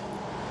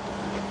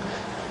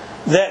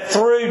 That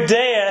through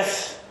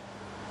death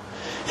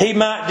He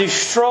might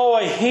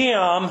destroy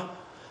him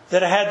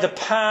that had the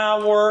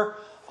power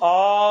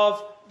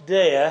of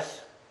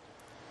death.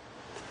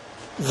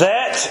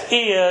 That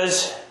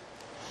is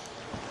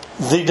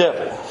the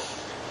devil.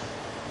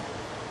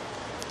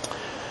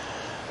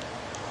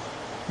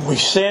 We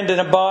sinned in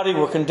a body,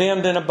 we're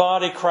condemned in a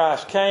body.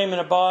 Christ came in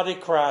a body,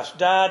 Christ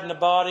died in a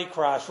body,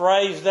 Christ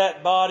raised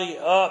that body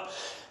up.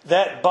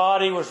 That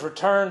body was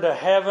returned to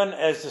heaven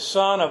as the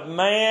Son of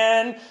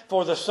Man.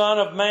 For the Son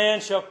of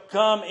Man shall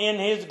come in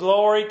His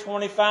glory,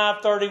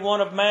 25:31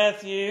 of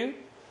Matthew.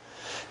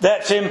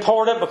 That's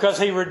important because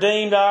He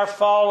redeemed our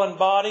fallen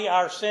body,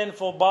 our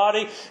sinful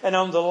body. And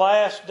on the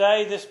last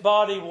day, this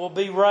body will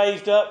be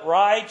raised up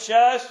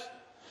righteous.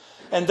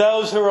 And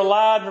those who are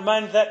alive and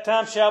remain at that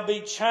time shall be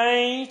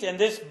changed. And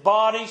this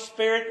body,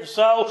 spirit, and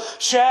soul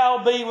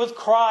shall be with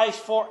Christ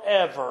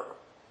forever.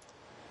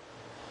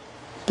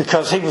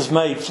 Because He was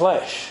made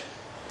flesh.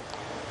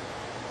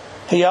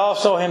 He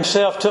also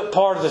Himself took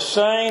part of the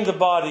same, the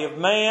body of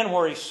man,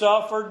 where He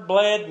suffered,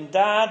 bled, and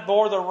died,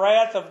 bore the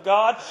wrath of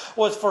God,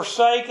 was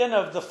forsaken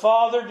of the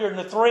Father during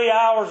the 3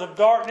 hours of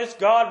darkness.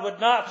 God would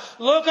not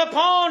look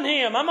upon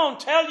Him. I'm going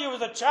to tell you,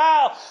 as a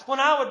child, when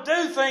I would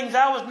do things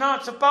I was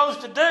not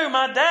supposed to do,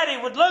 my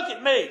daddy would look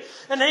at me,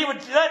 and he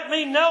would let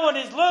me know in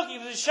his look he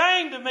was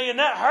ashamed of me, and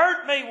that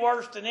hurt me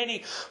worse than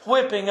any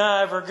whipping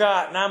I ever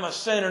got, and I'm a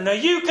sinner. Now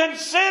you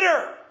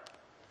consider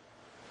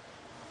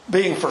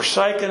being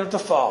forsaken of the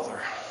Father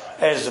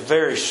as the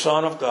very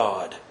Son of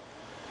God.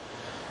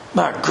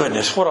 My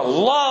goodness, what a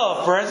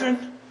love,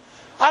 brethren.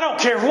 I don't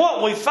care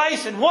what we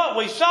face and what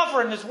we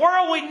suffer in this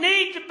world. We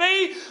need to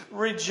be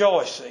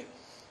rejoicing.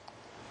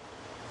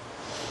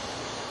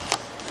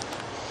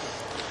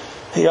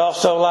 He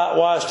also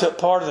likewise took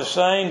part of the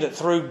same, that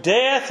through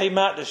death he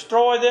might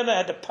destroy them that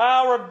had the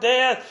power of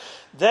death,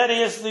 that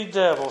is the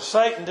devil.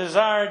 Satan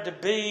desired to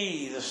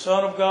be the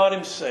Son of God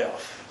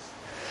himself.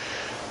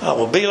 I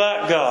will be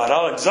like God.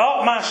 I'll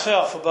exalt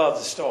myself above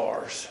the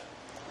stars.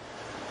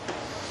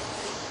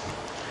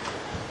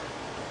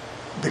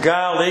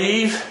 Beguiled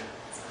Eve.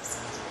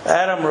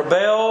 Adam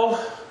rebelled.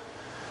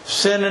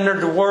 Sin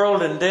entered the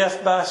world, and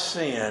death by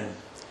sin.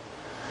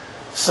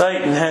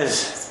 Satan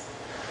has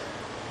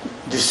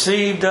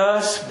deceived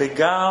us,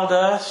 beguiled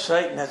us.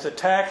 Satan has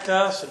attacked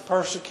us and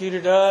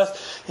persecuted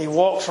us. He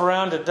walks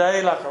around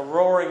today like a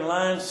roaring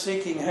lion,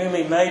 seeking whom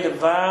he may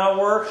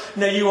devour.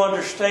 Now you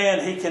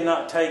understand he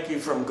cannot take you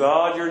from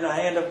God. You're in the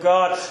hand of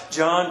God.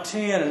 John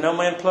 10, and no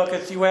man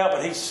plucketh you out,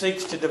 but he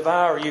seeks to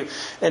devour you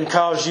and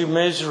cause you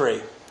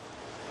misery.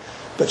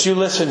 But you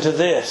listen to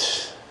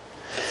this.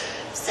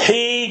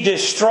 He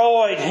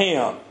destroyed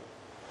him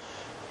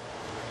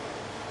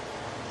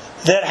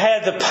that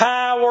had the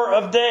power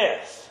of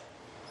death.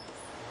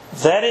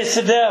 That is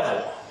the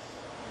devil.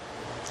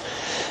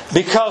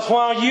 Because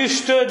while you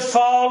stood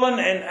fallen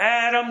and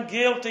Adam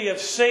guilty of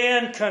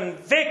sin,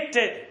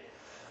 convicted,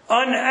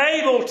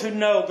 unable to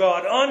know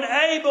God,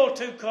 unable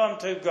to come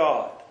to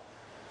God,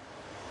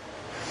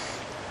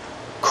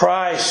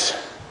 Christ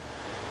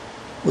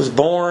was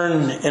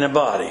born in a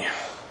body,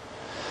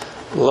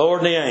 lower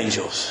than the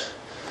angels,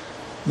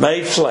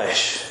 made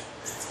flesh,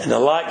 in the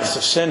likeness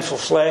of sinful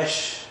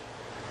flesh.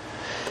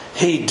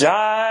 He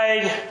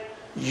died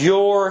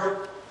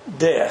your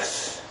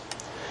death.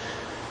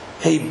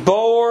 He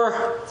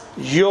bore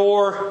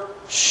your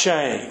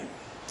shame.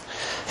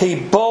 He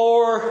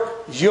bore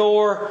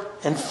your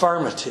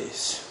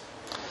infirmities.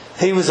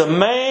 He was a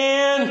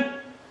man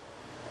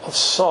of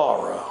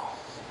sorrow.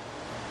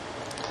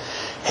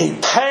 He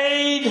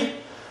paid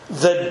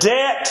the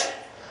debt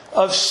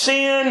of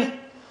sin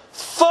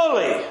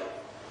fully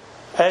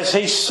as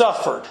he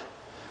suffered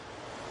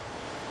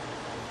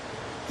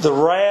the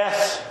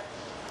wrath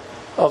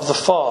of the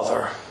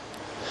Father,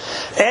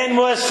 and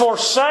was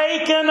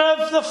forsaken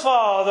of the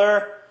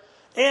Father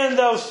in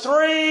those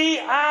 3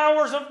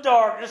 hours of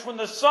darkness when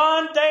the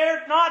sun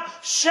dared not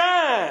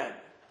shine.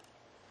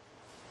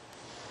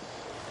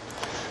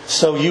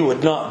 So you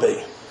would not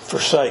be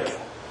forsaken.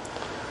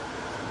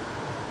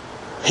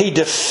 He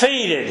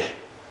defeated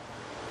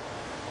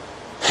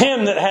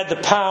him that had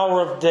the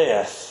power of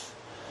death.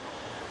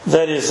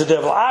 That is the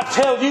devil. I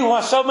tell you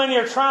why so many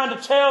are trying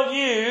to tell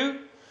you,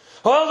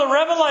 well, the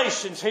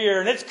revelation's here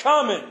and it's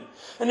coming.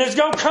 And there's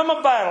going to come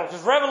a battle.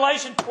 Because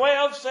Revelation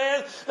 12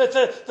 says that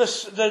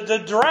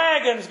the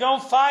dragon's going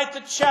to fight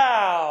the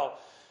child.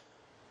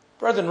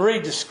 Brethren,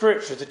 read the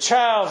Scripture. The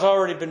child's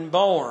already been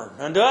born.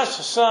 Unto us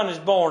a son is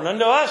born.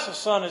 Unto us a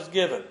son is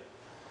given.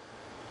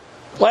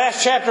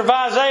 Last chapter of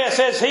Isaiah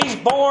says he's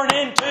born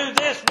into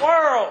this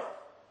world.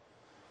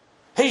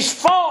 He's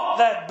fought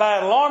that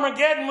battle.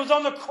 Armageddon was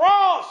on the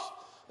cross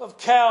of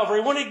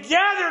Calvary when he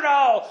gathered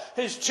all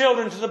his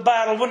children to the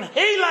battle. When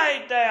he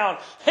laid down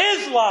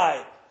his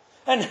life.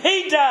 And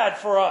he died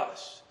for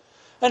us.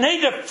 And he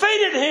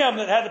defeated him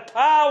that had the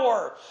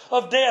power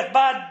of death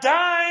by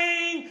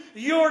dying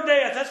your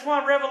death. That's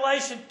why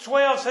Revelation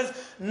 12 says,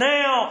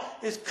 now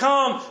is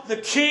come the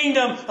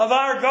kingdom of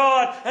our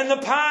God and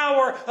the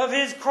power of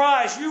his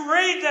Christ. You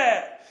read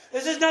that.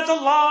 This is not the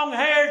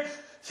long-haired,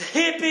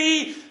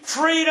 hippie,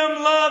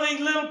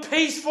 freedom-loving, little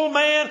peaceful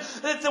man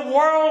that the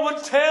world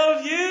would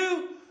tell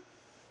you.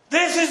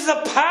 This is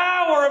the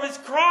power of his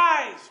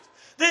Christ.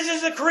 This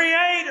is the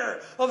creator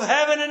of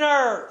heaven and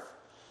earth.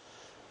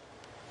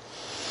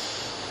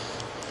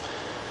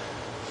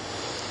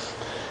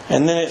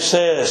 And then it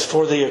says,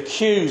 for the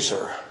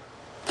accuser,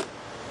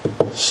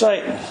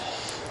 Satan,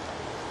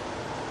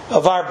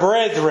 of our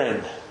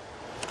brethren,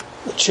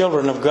 the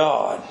children of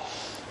God,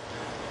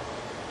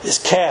 is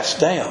cast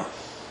down.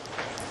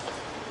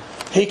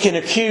 He can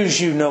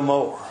accuse you no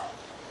more.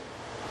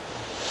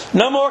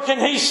 No more can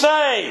he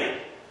say,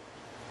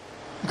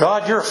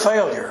 God, you're a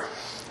failure.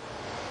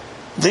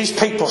 These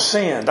people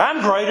sinned.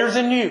 I'm greater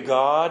than you,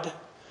 God.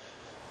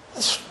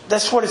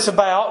 That's what it's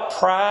about.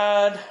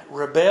 Pride,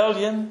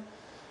 rebellion.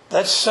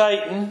 That's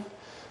Satan,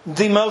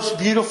 the most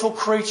beautiful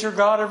creature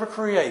God ever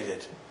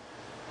created.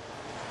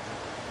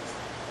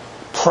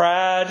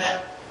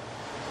 Pride,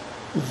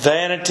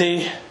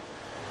 vanity,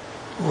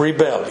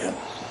 rebellion.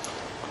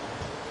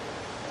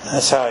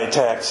 That's how he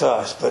attacks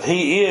us. But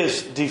he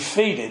is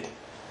defeated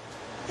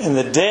in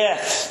the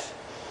death,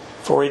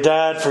 for he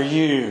died for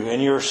you,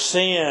 and your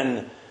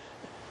sin,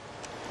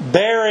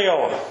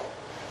 burial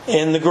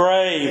in the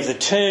grave, the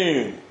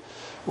tomb,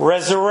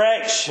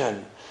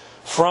 resurrection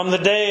from the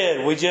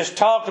dead. We just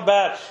talked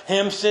about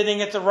him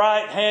sitting at the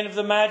right hand of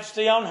the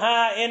Majesty on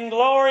high in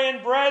glory.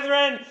 And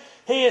brethren,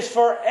 he is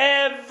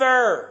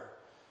forever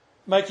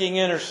making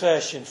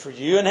intercession for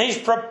you. And he's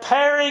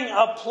preparing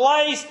a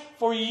place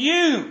for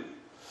you.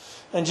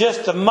 In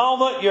just a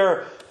moment,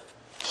 your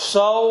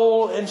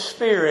soul and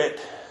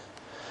spirit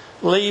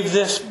leave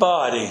this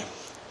body,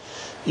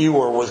 you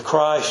are with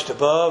Christ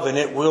above, and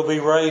it will be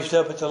raised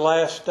up at the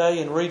last day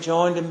and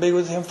rejoined and be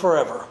with Him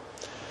forever.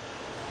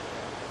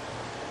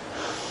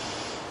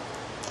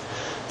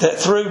 That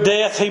through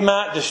death He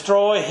might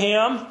destroy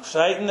him,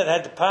 Satan, that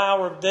had the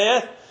power of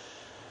death,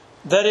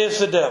 that is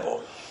the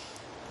devil,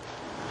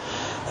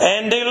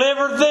 and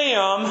deliver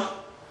them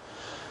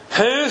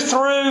who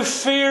through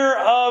fear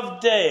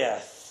of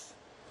death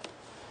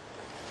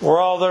were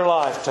all their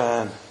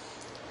lifetime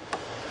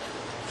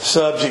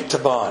subject to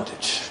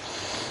bondage.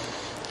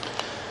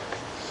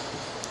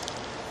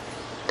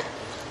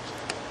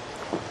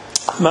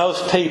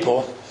 Most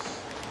people,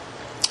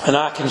 and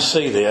I can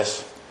see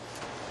this,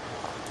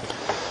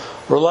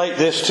 relate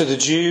this to the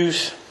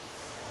Jews.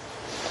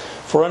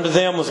 For unto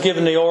them was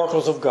given the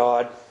oracles of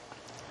God.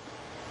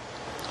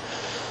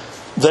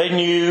 They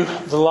knew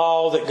the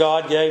law that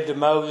God gave to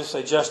Moses.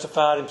 They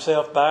justified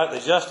themselves by it.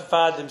 They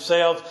justified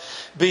themselves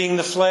being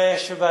the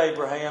flesh of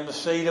Abraham, the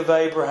seed of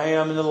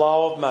Abraham, and the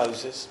law of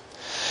Moses.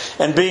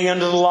 And being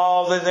under the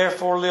law, they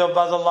therefore lived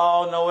by the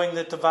law, knowing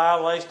that the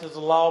violation of the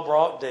law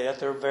brought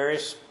death. There are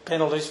various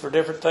penalties for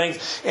different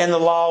things in the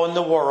law in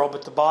the world,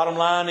 but the bottom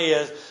line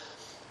is,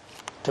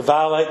 to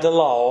violate the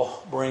law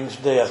brings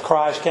death.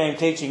 Christ came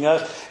teaching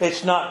us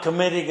it's not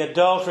committing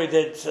adultery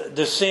that's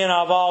the sin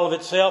of all of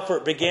itself, for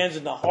it begins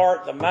in the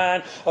heart, the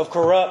mind of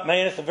corrupt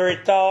man. It's the very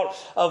thought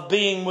of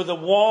being with a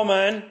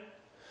woman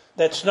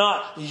that's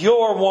not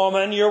your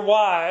woman, your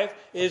wife,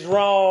 is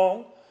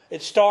wrong.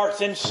 It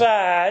starts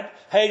inside.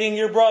 Hating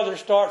your brother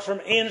starts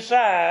from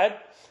inside,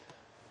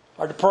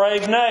 our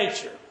depraved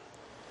nature.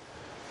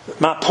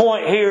 But my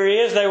point here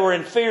is they were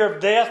in fear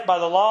of death by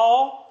the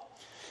law,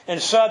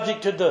 and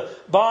subject to the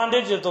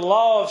bondage of the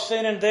law of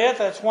sin and death.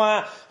 That's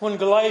why when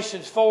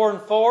Galatians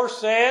 4:4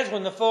 says,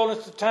 when the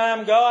fullness of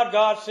time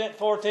God sent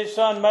forth His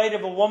Son made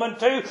of a woman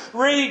to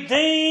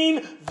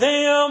redeem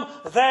them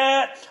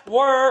that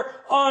were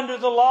under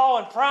the law.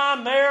 And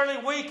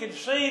primarily we can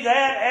see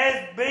that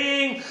as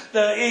being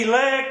the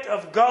elect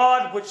of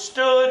God which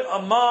stood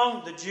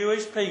among the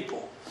Jewish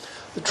people,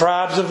 the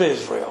tribes of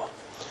Israel.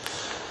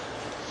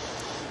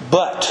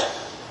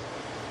 But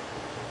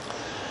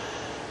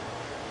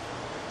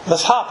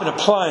let's hop in a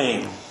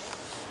plane.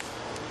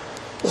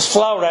 Let's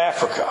fly to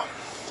Africa.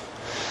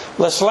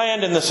 Let's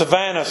land in the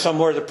savannah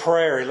somewhere, the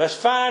prairie. Let's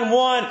find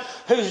one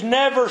who's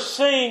never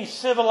seen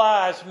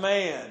civilized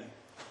man.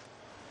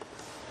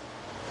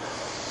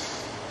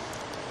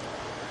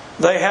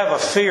 They have a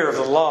fear of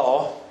the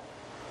law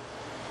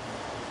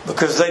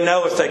because they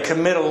know if they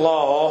commit a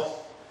law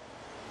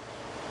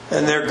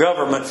and their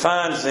government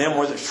finds them,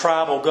 whether it's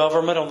tribal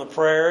government on the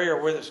prairie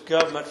or whether it's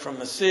government from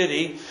the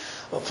city,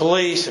 of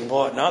police and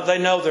whatnot, they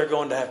know they're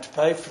going to have to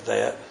pay for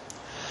that.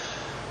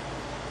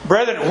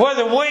 Brethren,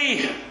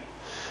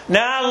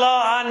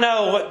 I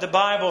know what the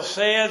Bible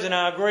says, and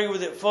I agree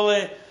with it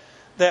fully,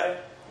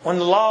 that when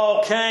the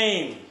law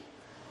came,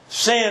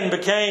 sin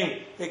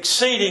became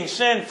exceeding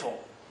sinful.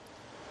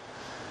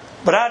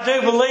 But I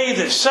do believe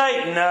that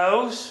Satan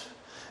knows,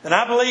 and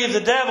I believe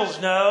the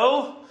devils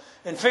know,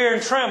 and fear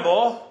and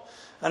tremble,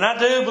 and I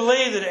do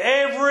believe that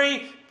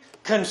every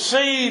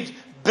conceived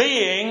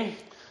being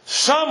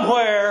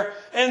somewhere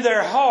in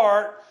their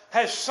heart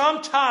has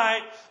some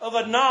type of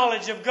a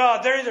knowledge of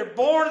God. They're either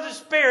born of the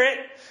Spirit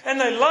and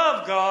they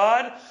love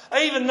God.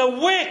 Even the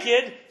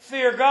wicked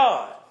fear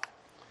God.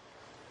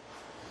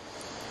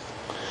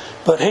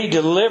 But He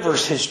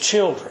delivers His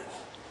children.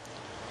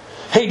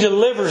 He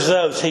delivers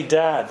those He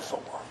died for.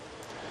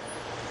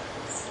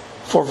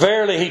 For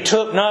verily He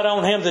took not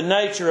on Him the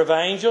nature of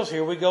angels.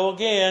 Here we go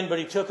again. But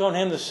He took on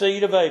Him the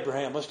seed of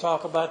Abraham. Let's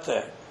talk about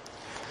that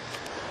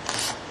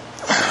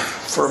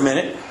for a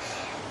minute.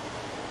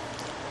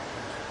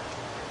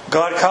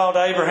 God called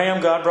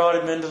Abraham. God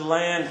brought him into the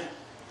land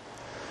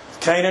of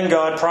Canaan.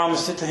 God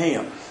promised it to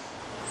him.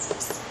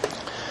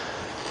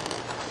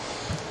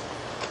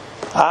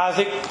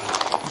 Isaac,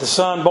 the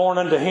son born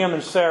unto him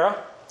and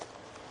Sarah.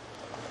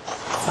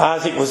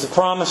 Isaac was the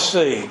promised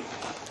seed.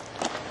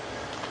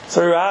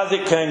 Through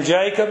Isaac came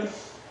Jacob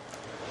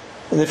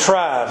and the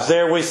tribes.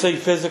 There we see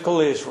physical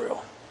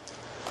Israel.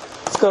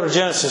 Let's go to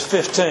Genesis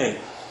 15.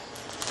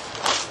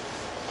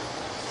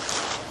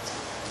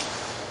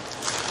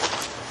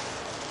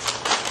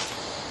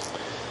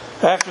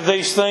 After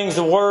these things,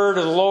 the word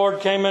of the Lord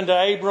came unto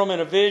Abram in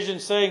a vision,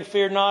 saying,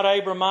 Fear not,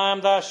 Abram, I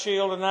am thy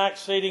shield and thy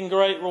exceeding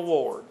great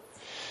reward.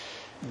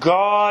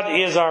 God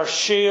is our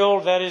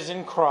shield, that is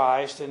in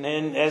Christ. And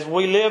then as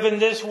we live in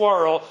this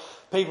world,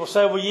 people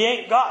say, well, you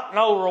ain't got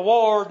no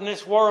reward in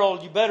this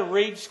world. You better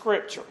read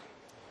Scripture.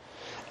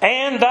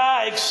 And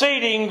thy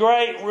exceeding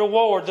great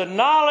reward. The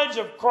knowledge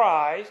of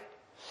Christ.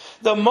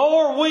 The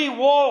more we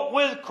walk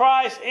with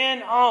Christ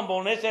in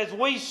humbleness, as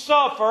we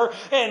suffer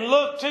and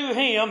look to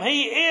Him,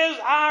 He is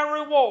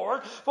our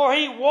reward, for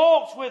He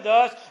walks with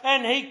us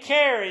and He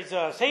carries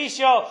us. He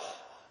shall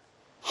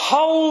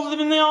hold them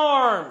in the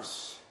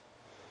arms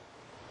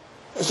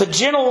as a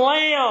gentle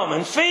lamb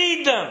and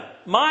feed them.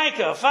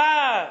 Micah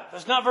 5.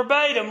 That's not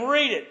verbatim.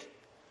 Read it.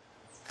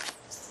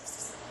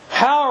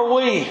 How are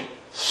we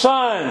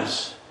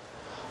sons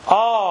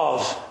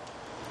of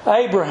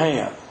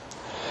Abraham?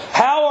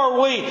 How are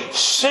we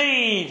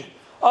seed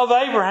of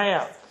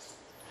Abraham?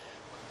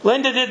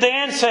 Linda did the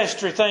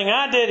ancestry thing.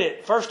 I did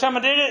it. First time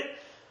I did it,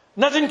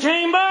 nothing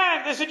came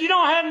back. They said, you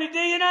don't have any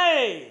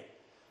DNA.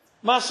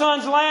 My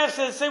son's laughed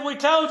and said, we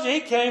told you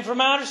he came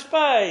from outer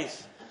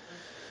space.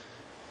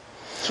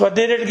 So I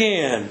did it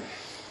again.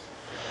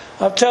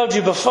 I've told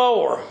you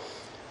before.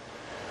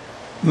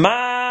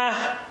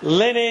 My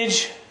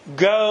lineage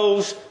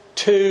goes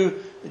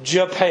to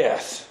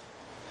Japheth,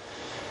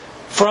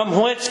 from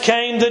whence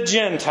came the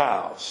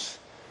Gentiles.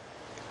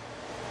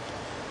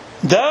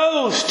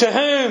 Those to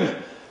whom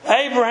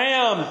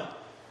Abraham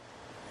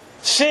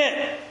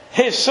sent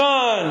his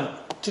son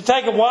to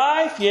take a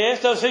wife, yes,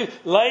 those who,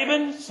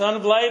 Laban, son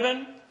of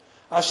Laban.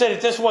 I said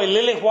it this way,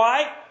 Lily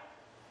White.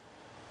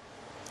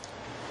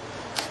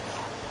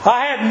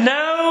 I have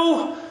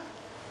no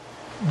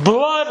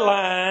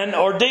bloodline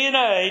or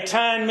DNA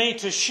tying me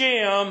to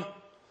Shem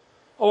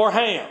or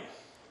Ham.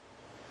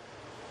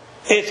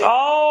 It's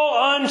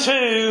all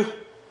unto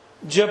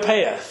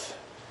Japheth.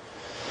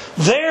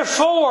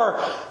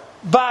 Therefore,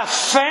 by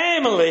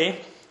family,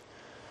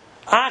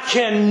 I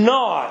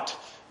cannot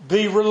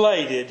be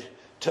related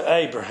to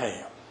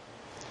Abraham.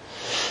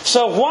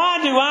 So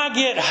why do I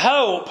get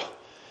hope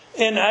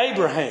in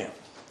Abraham?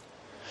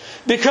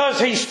 Because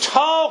he's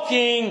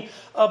talking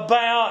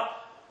about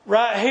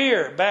right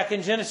here, back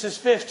in Genesis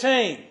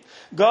 15.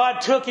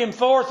 God took him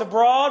forth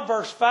abroad,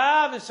 verse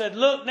 5, and said,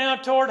 look now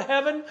toward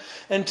heaven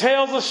and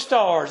tell the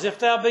stars, if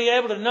thou be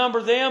able to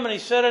number them. And he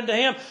said unto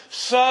him,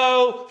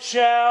 so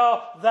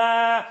shall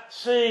thy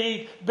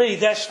seed be.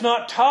 That's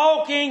not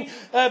talking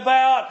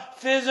about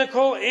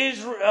physical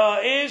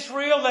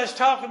Israel. That's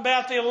talking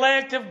about the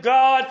elect of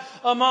God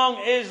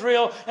among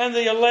Israel and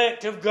the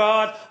elect of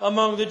God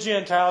among the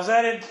Gentiles.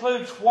 That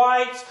includes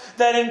whites,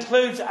 that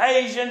includes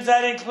Asians,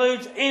 that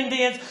includes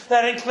Indians,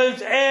 that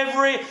includes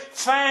every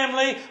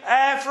family,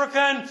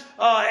 African,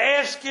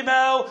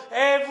 Eskimo,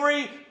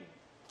 every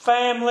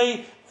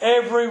family,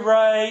 every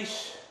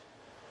race,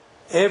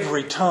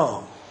 every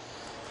tongue.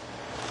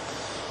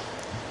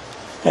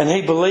 And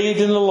he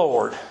believed in the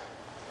Lord,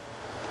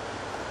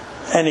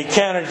 and he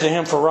counted to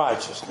him for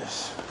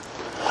righteousness.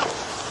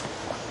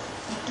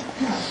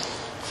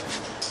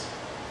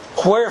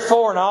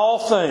 Wherefore in all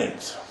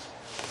things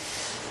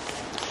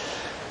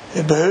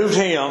it behooved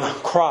him,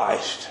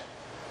 Christ,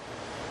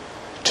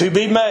 to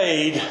be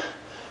made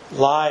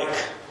like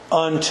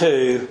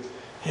unto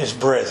his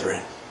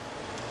brethren.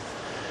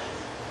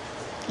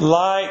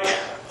 Like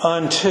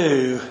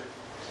unto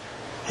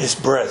his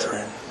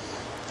brethren.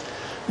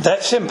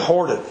 That's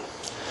important.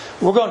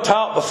 We're going to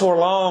talk before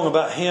long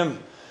about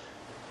him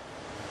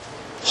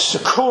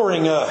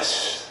succoring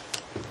us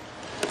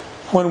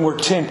when we're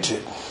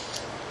tempted.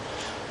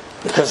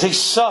 Because he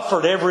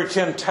suffered every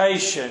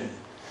temptation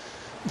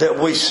that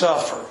we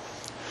suffer.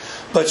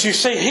 But you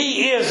see,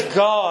 he is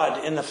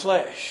God in the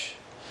flesh.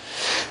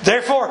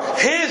 Therefore,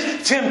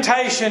 his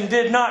temptation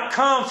did not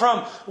come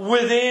from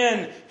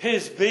within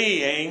his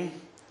being.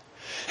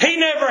 He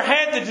never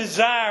had the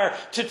desire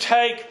to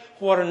take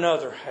what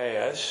another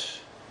has.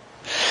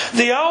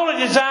 The only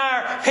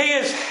desire he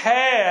has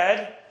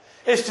had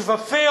is to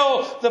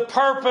fulfill the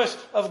purpose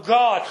of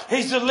God.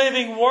 He's the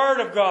living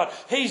Word of God.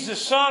 He's the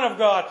Son of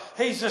God.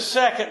 He's the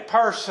second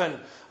person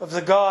of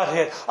the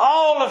Godhead.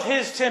 All of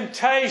his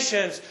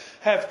temptations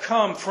have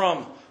come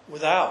from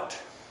without.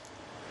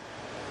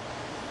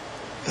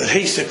 But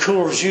he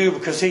succors you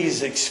because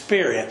he's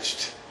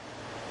experienced.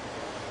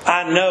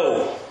 I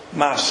know,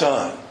 my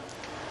son,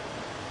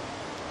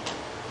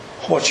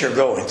 what you're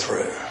going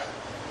through.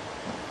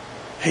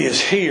 He is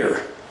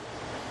here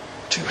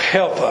to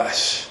help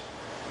us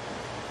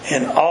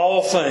in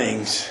all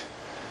things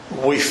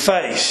we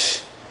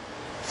face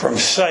from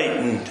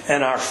Satan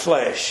and our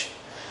flesh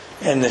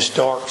in this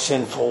dark,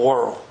 sinful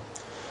world.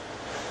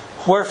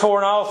 Wherefore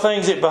in all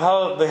things it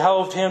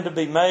behoved him to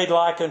be made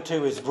like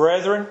unto his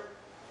brethren,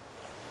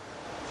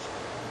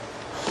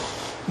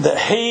 that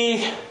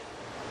he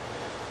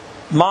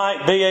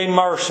might be a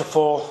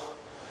merciful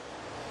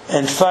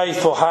and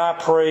faithful high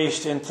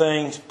priest in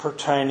things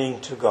pertaining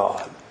to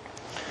God.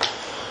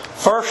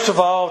 First of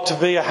all, to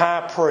be a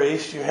high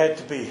priest, you had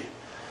to be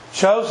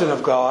chosen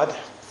of God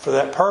for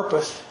that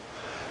purpose.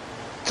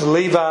 To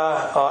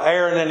Levi,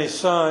 Aaron and his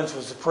sons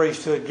was the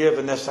priesthood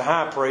given. That's the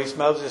high priest.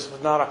 Moses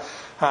was not a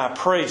high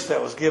priest.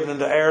 That was given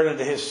unto Aaron and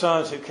to his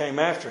sons who came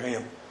after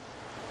him.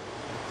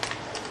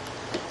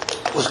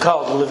 It was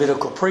called the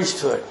Levitical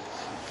priesthood.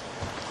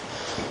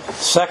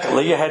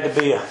 Secondly, you had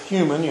to be a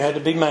human. You had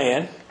to be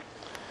man.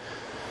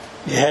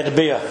 You had to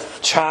be a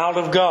child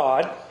of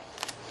God.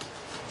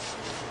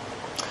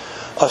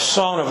 A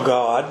son of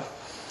God.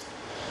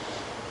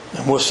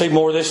 And we'll see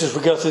more of this as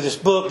we go through this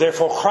book.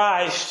 Therefore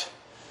Christ,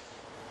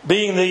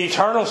 being the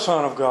eternal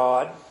Son of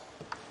God,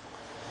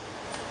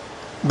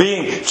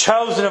 being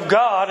chosen of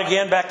God,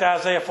 again back to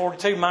Isaiah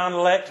 42, mine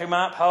elect whom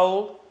I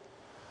uphold.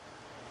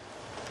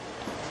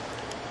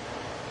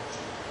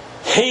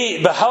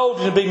 He,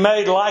 beholding to be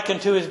made like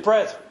unto his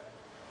brethren,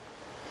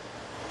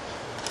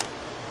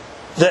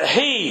 that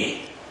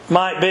He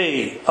might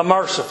be a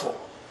merciful,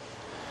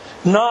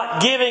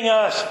 not giving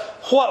us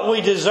what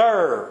we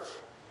deserve,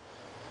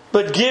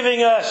 but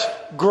giving us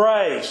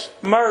grace,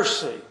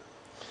 mercy,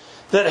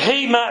 that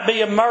He might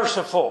be a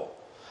merciful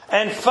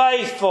and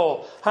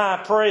faithful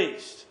high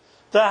priest.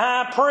 The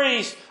high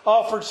priest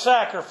offered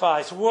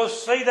sacrifice. We'll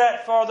see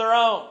that farther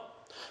on.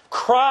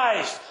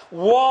 Christ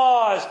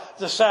was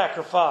the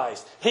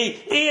sacrifice. He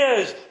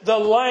is the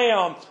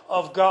Lamb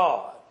of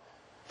God.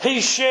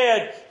 He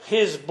shed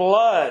His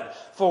blood,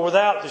 for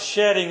without the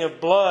shedding of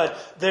blood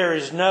there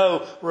is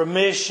no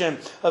remission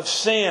of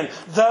sin.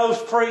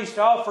 Those priests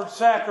offered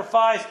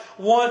sacrifice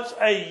once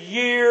a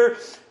year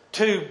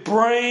to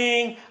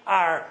bring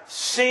our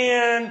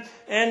sin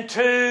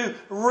into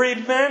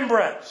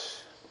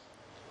remembrance.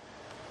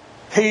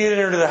 He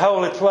entered the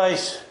holy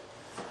place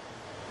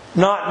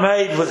not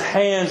made with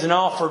hands and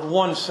offered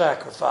one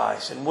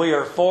sacrifice, and we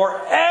are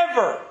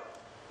forever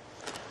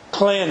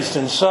cleansed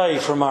and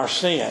saved from our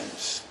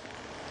sins.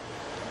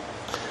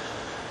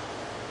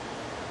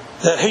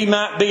 That He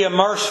might be a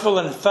merciful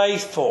and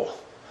faithful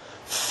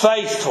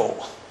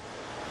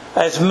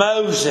as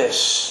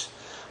Moses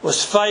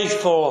was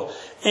faithful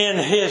in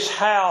his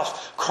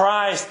house.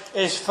 Christ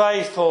is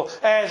faithful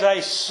as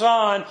a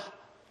Son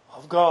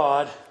of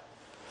God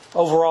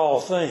over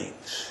all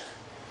things.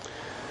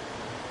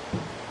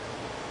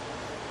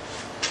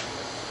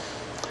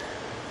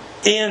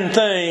 In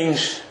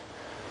things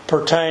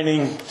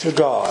pertaining to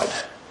God.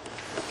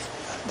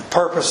 The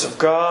purpose of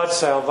God,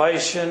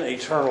 salvation,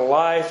 eternal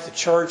life, the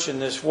church in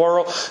this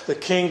world, the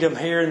kingdom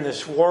here in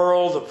this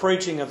world, the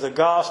preaching of the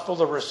gospel,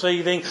 the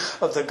receiving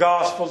of the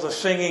gospel, the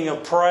singing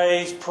of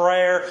praise,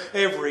 prayer,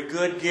 every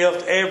good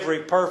gift, every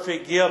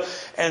perfect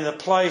gift, and the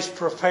place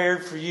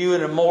prepared for you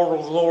in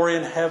immortal glory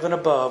in heaven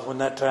above when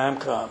that time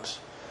comes.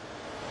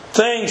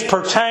 Things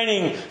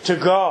pertaining to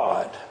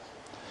God.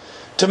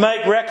 To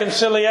make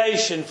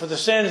reconciliation for the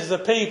sins of the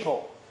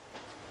people.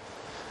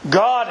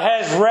 God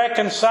has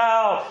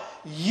reconciled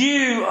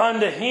you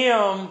unto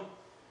Him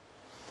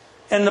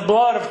in the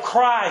blood of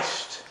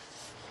Christ.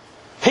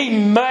 He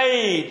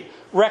made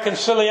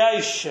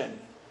reconciliation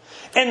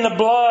in the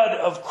blood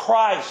of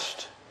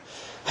Christ,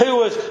 who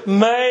was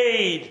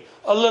made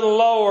a little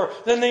lower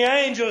than the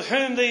angels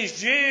whom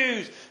these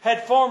Jews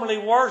had formerly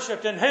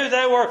worshipped, and who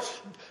they were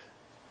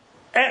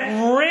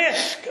at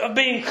risk of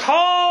being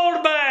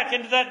called back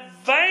into that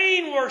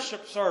vain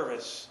worship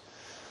service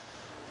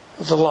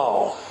of the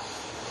law.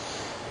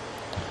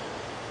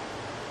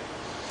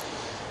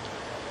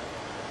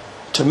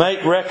 To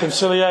make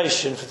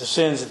reconciliation for the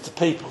sins of the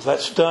people.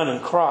 That's done in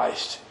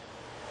Christ.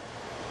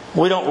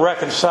 We don't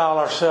reconcile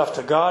ourselves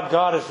to God.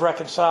 God has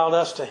reconciled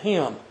us to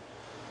Him.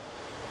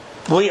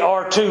 We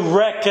are to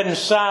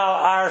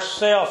reconcile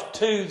ourselves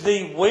to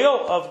the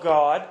will of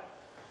God.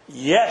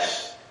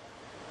 Yes.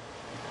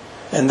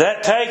 And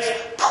that takes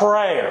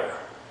prayer.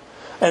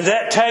 And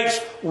that takes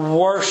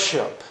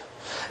worship.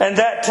 And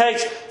that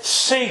takes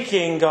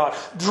seeking God.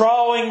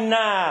 Drawing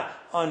nigh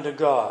unto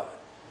God.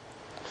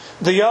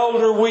 The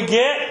older we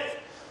get,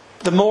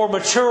 the more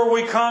mature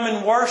we come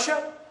in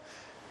worship.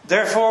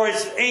 Therefore,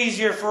 it's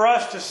easier for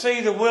us to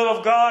see the will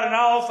of God in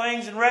all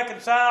things and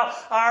reconcile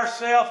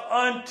ourselves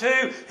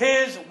unto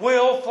His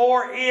will,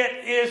 for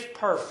it is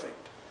perfect.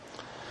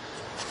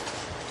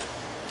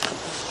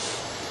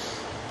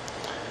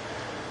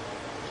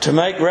 To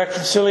make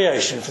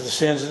reconciliation for the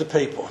sins of the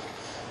people.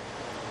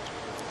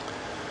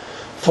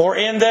 For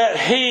in that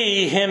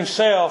He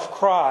Himself,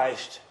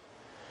 Christ,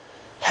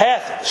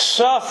 hath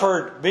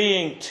suffered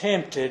being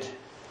tempted,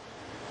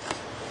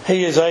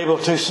 He is able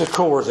to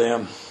succor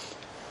them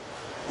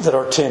that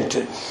are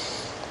tempted.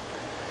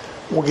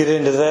 We'll get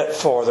into that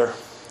farther.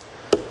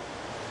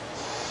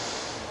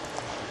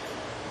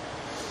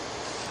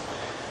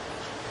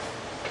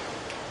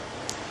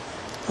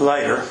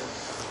 Later.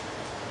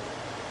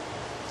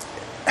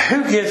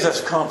 Who gives us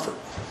comfort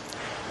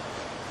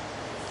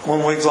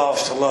when we've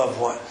lost a loved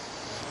one?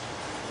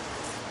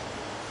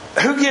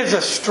 Who gives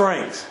us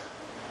strength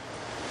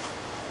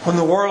when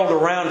the world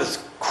around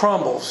us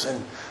crumbles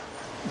and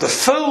the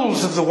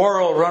fools of the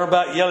world run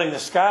about yelling, "The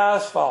sky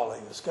is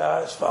falling, the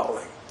sky is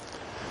falling"?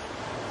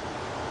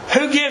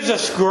 Who gives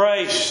us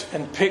grace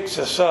and picks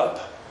us up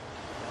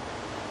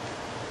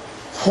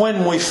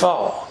when we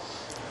fall?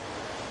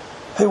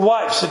 Who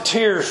wipes the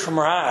tears from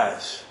our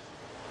eyes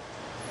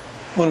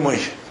when we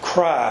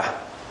cry?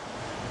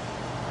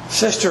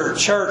 Sister at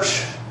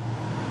church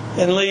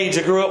in Leeds,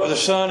 I grew up with a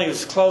son. He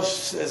was as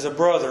close as a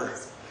brother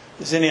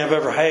as any I've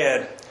ever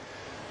had.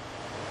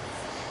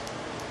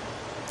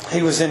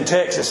 He was in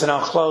Texas, and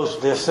I'll close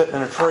with this, sitting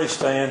in a tree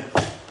stand.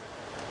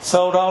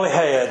 Sold all he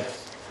had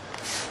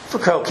for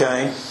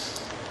cocaine.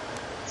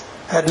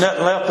 Had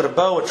nothing left but a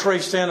bow, a tree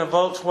stand, a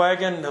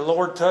Volkswagen. The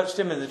Lord touched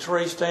him in the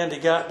tree stand. He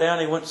got down,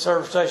 he went to the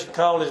service station,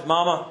 called his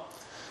mama.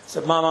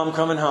 Said, "Mama, I'm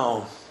coming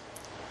home."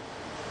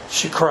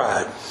 She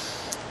cried.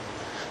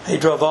 He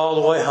drove all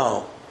the way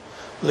home.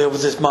 Lived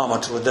with his mama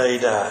till the day he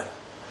died.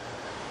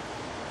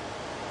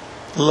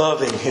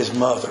 loving his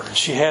mother. And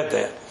she had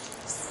that.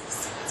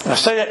 And I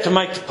say that to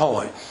make the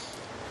point.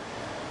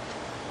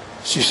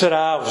 She said,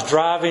 I was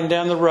driving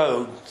down the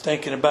road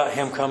thinking about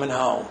him coming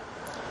home.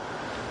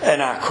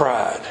 And I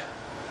cried.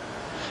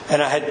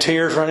 And I had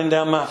tears running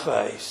down my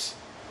face.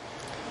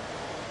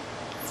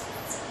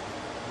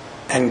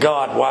 And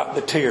God wiped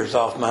the tears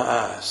off my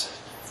eyes.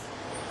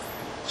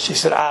 She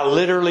said, I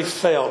literally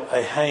felt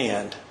a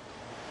hand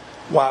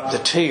wipe the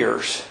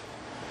tears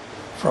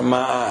from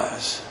my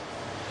eyes.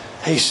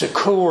 He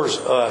succors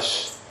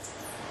us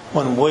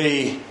when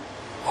we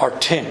are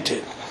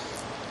tempted.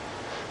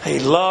 He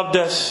loved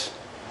us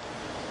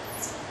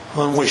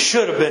when we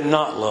should have been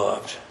not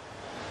loved.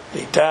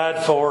 He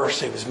died for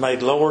us. He was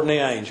made lower than the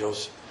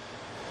angels.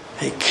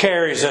 He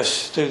carries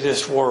us through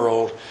this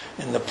world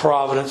in the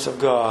providence of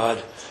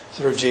God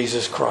through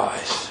Jesus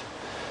Christ.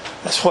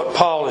 That's what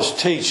Paul is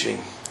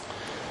teaching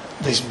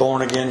these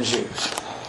born-again Jews.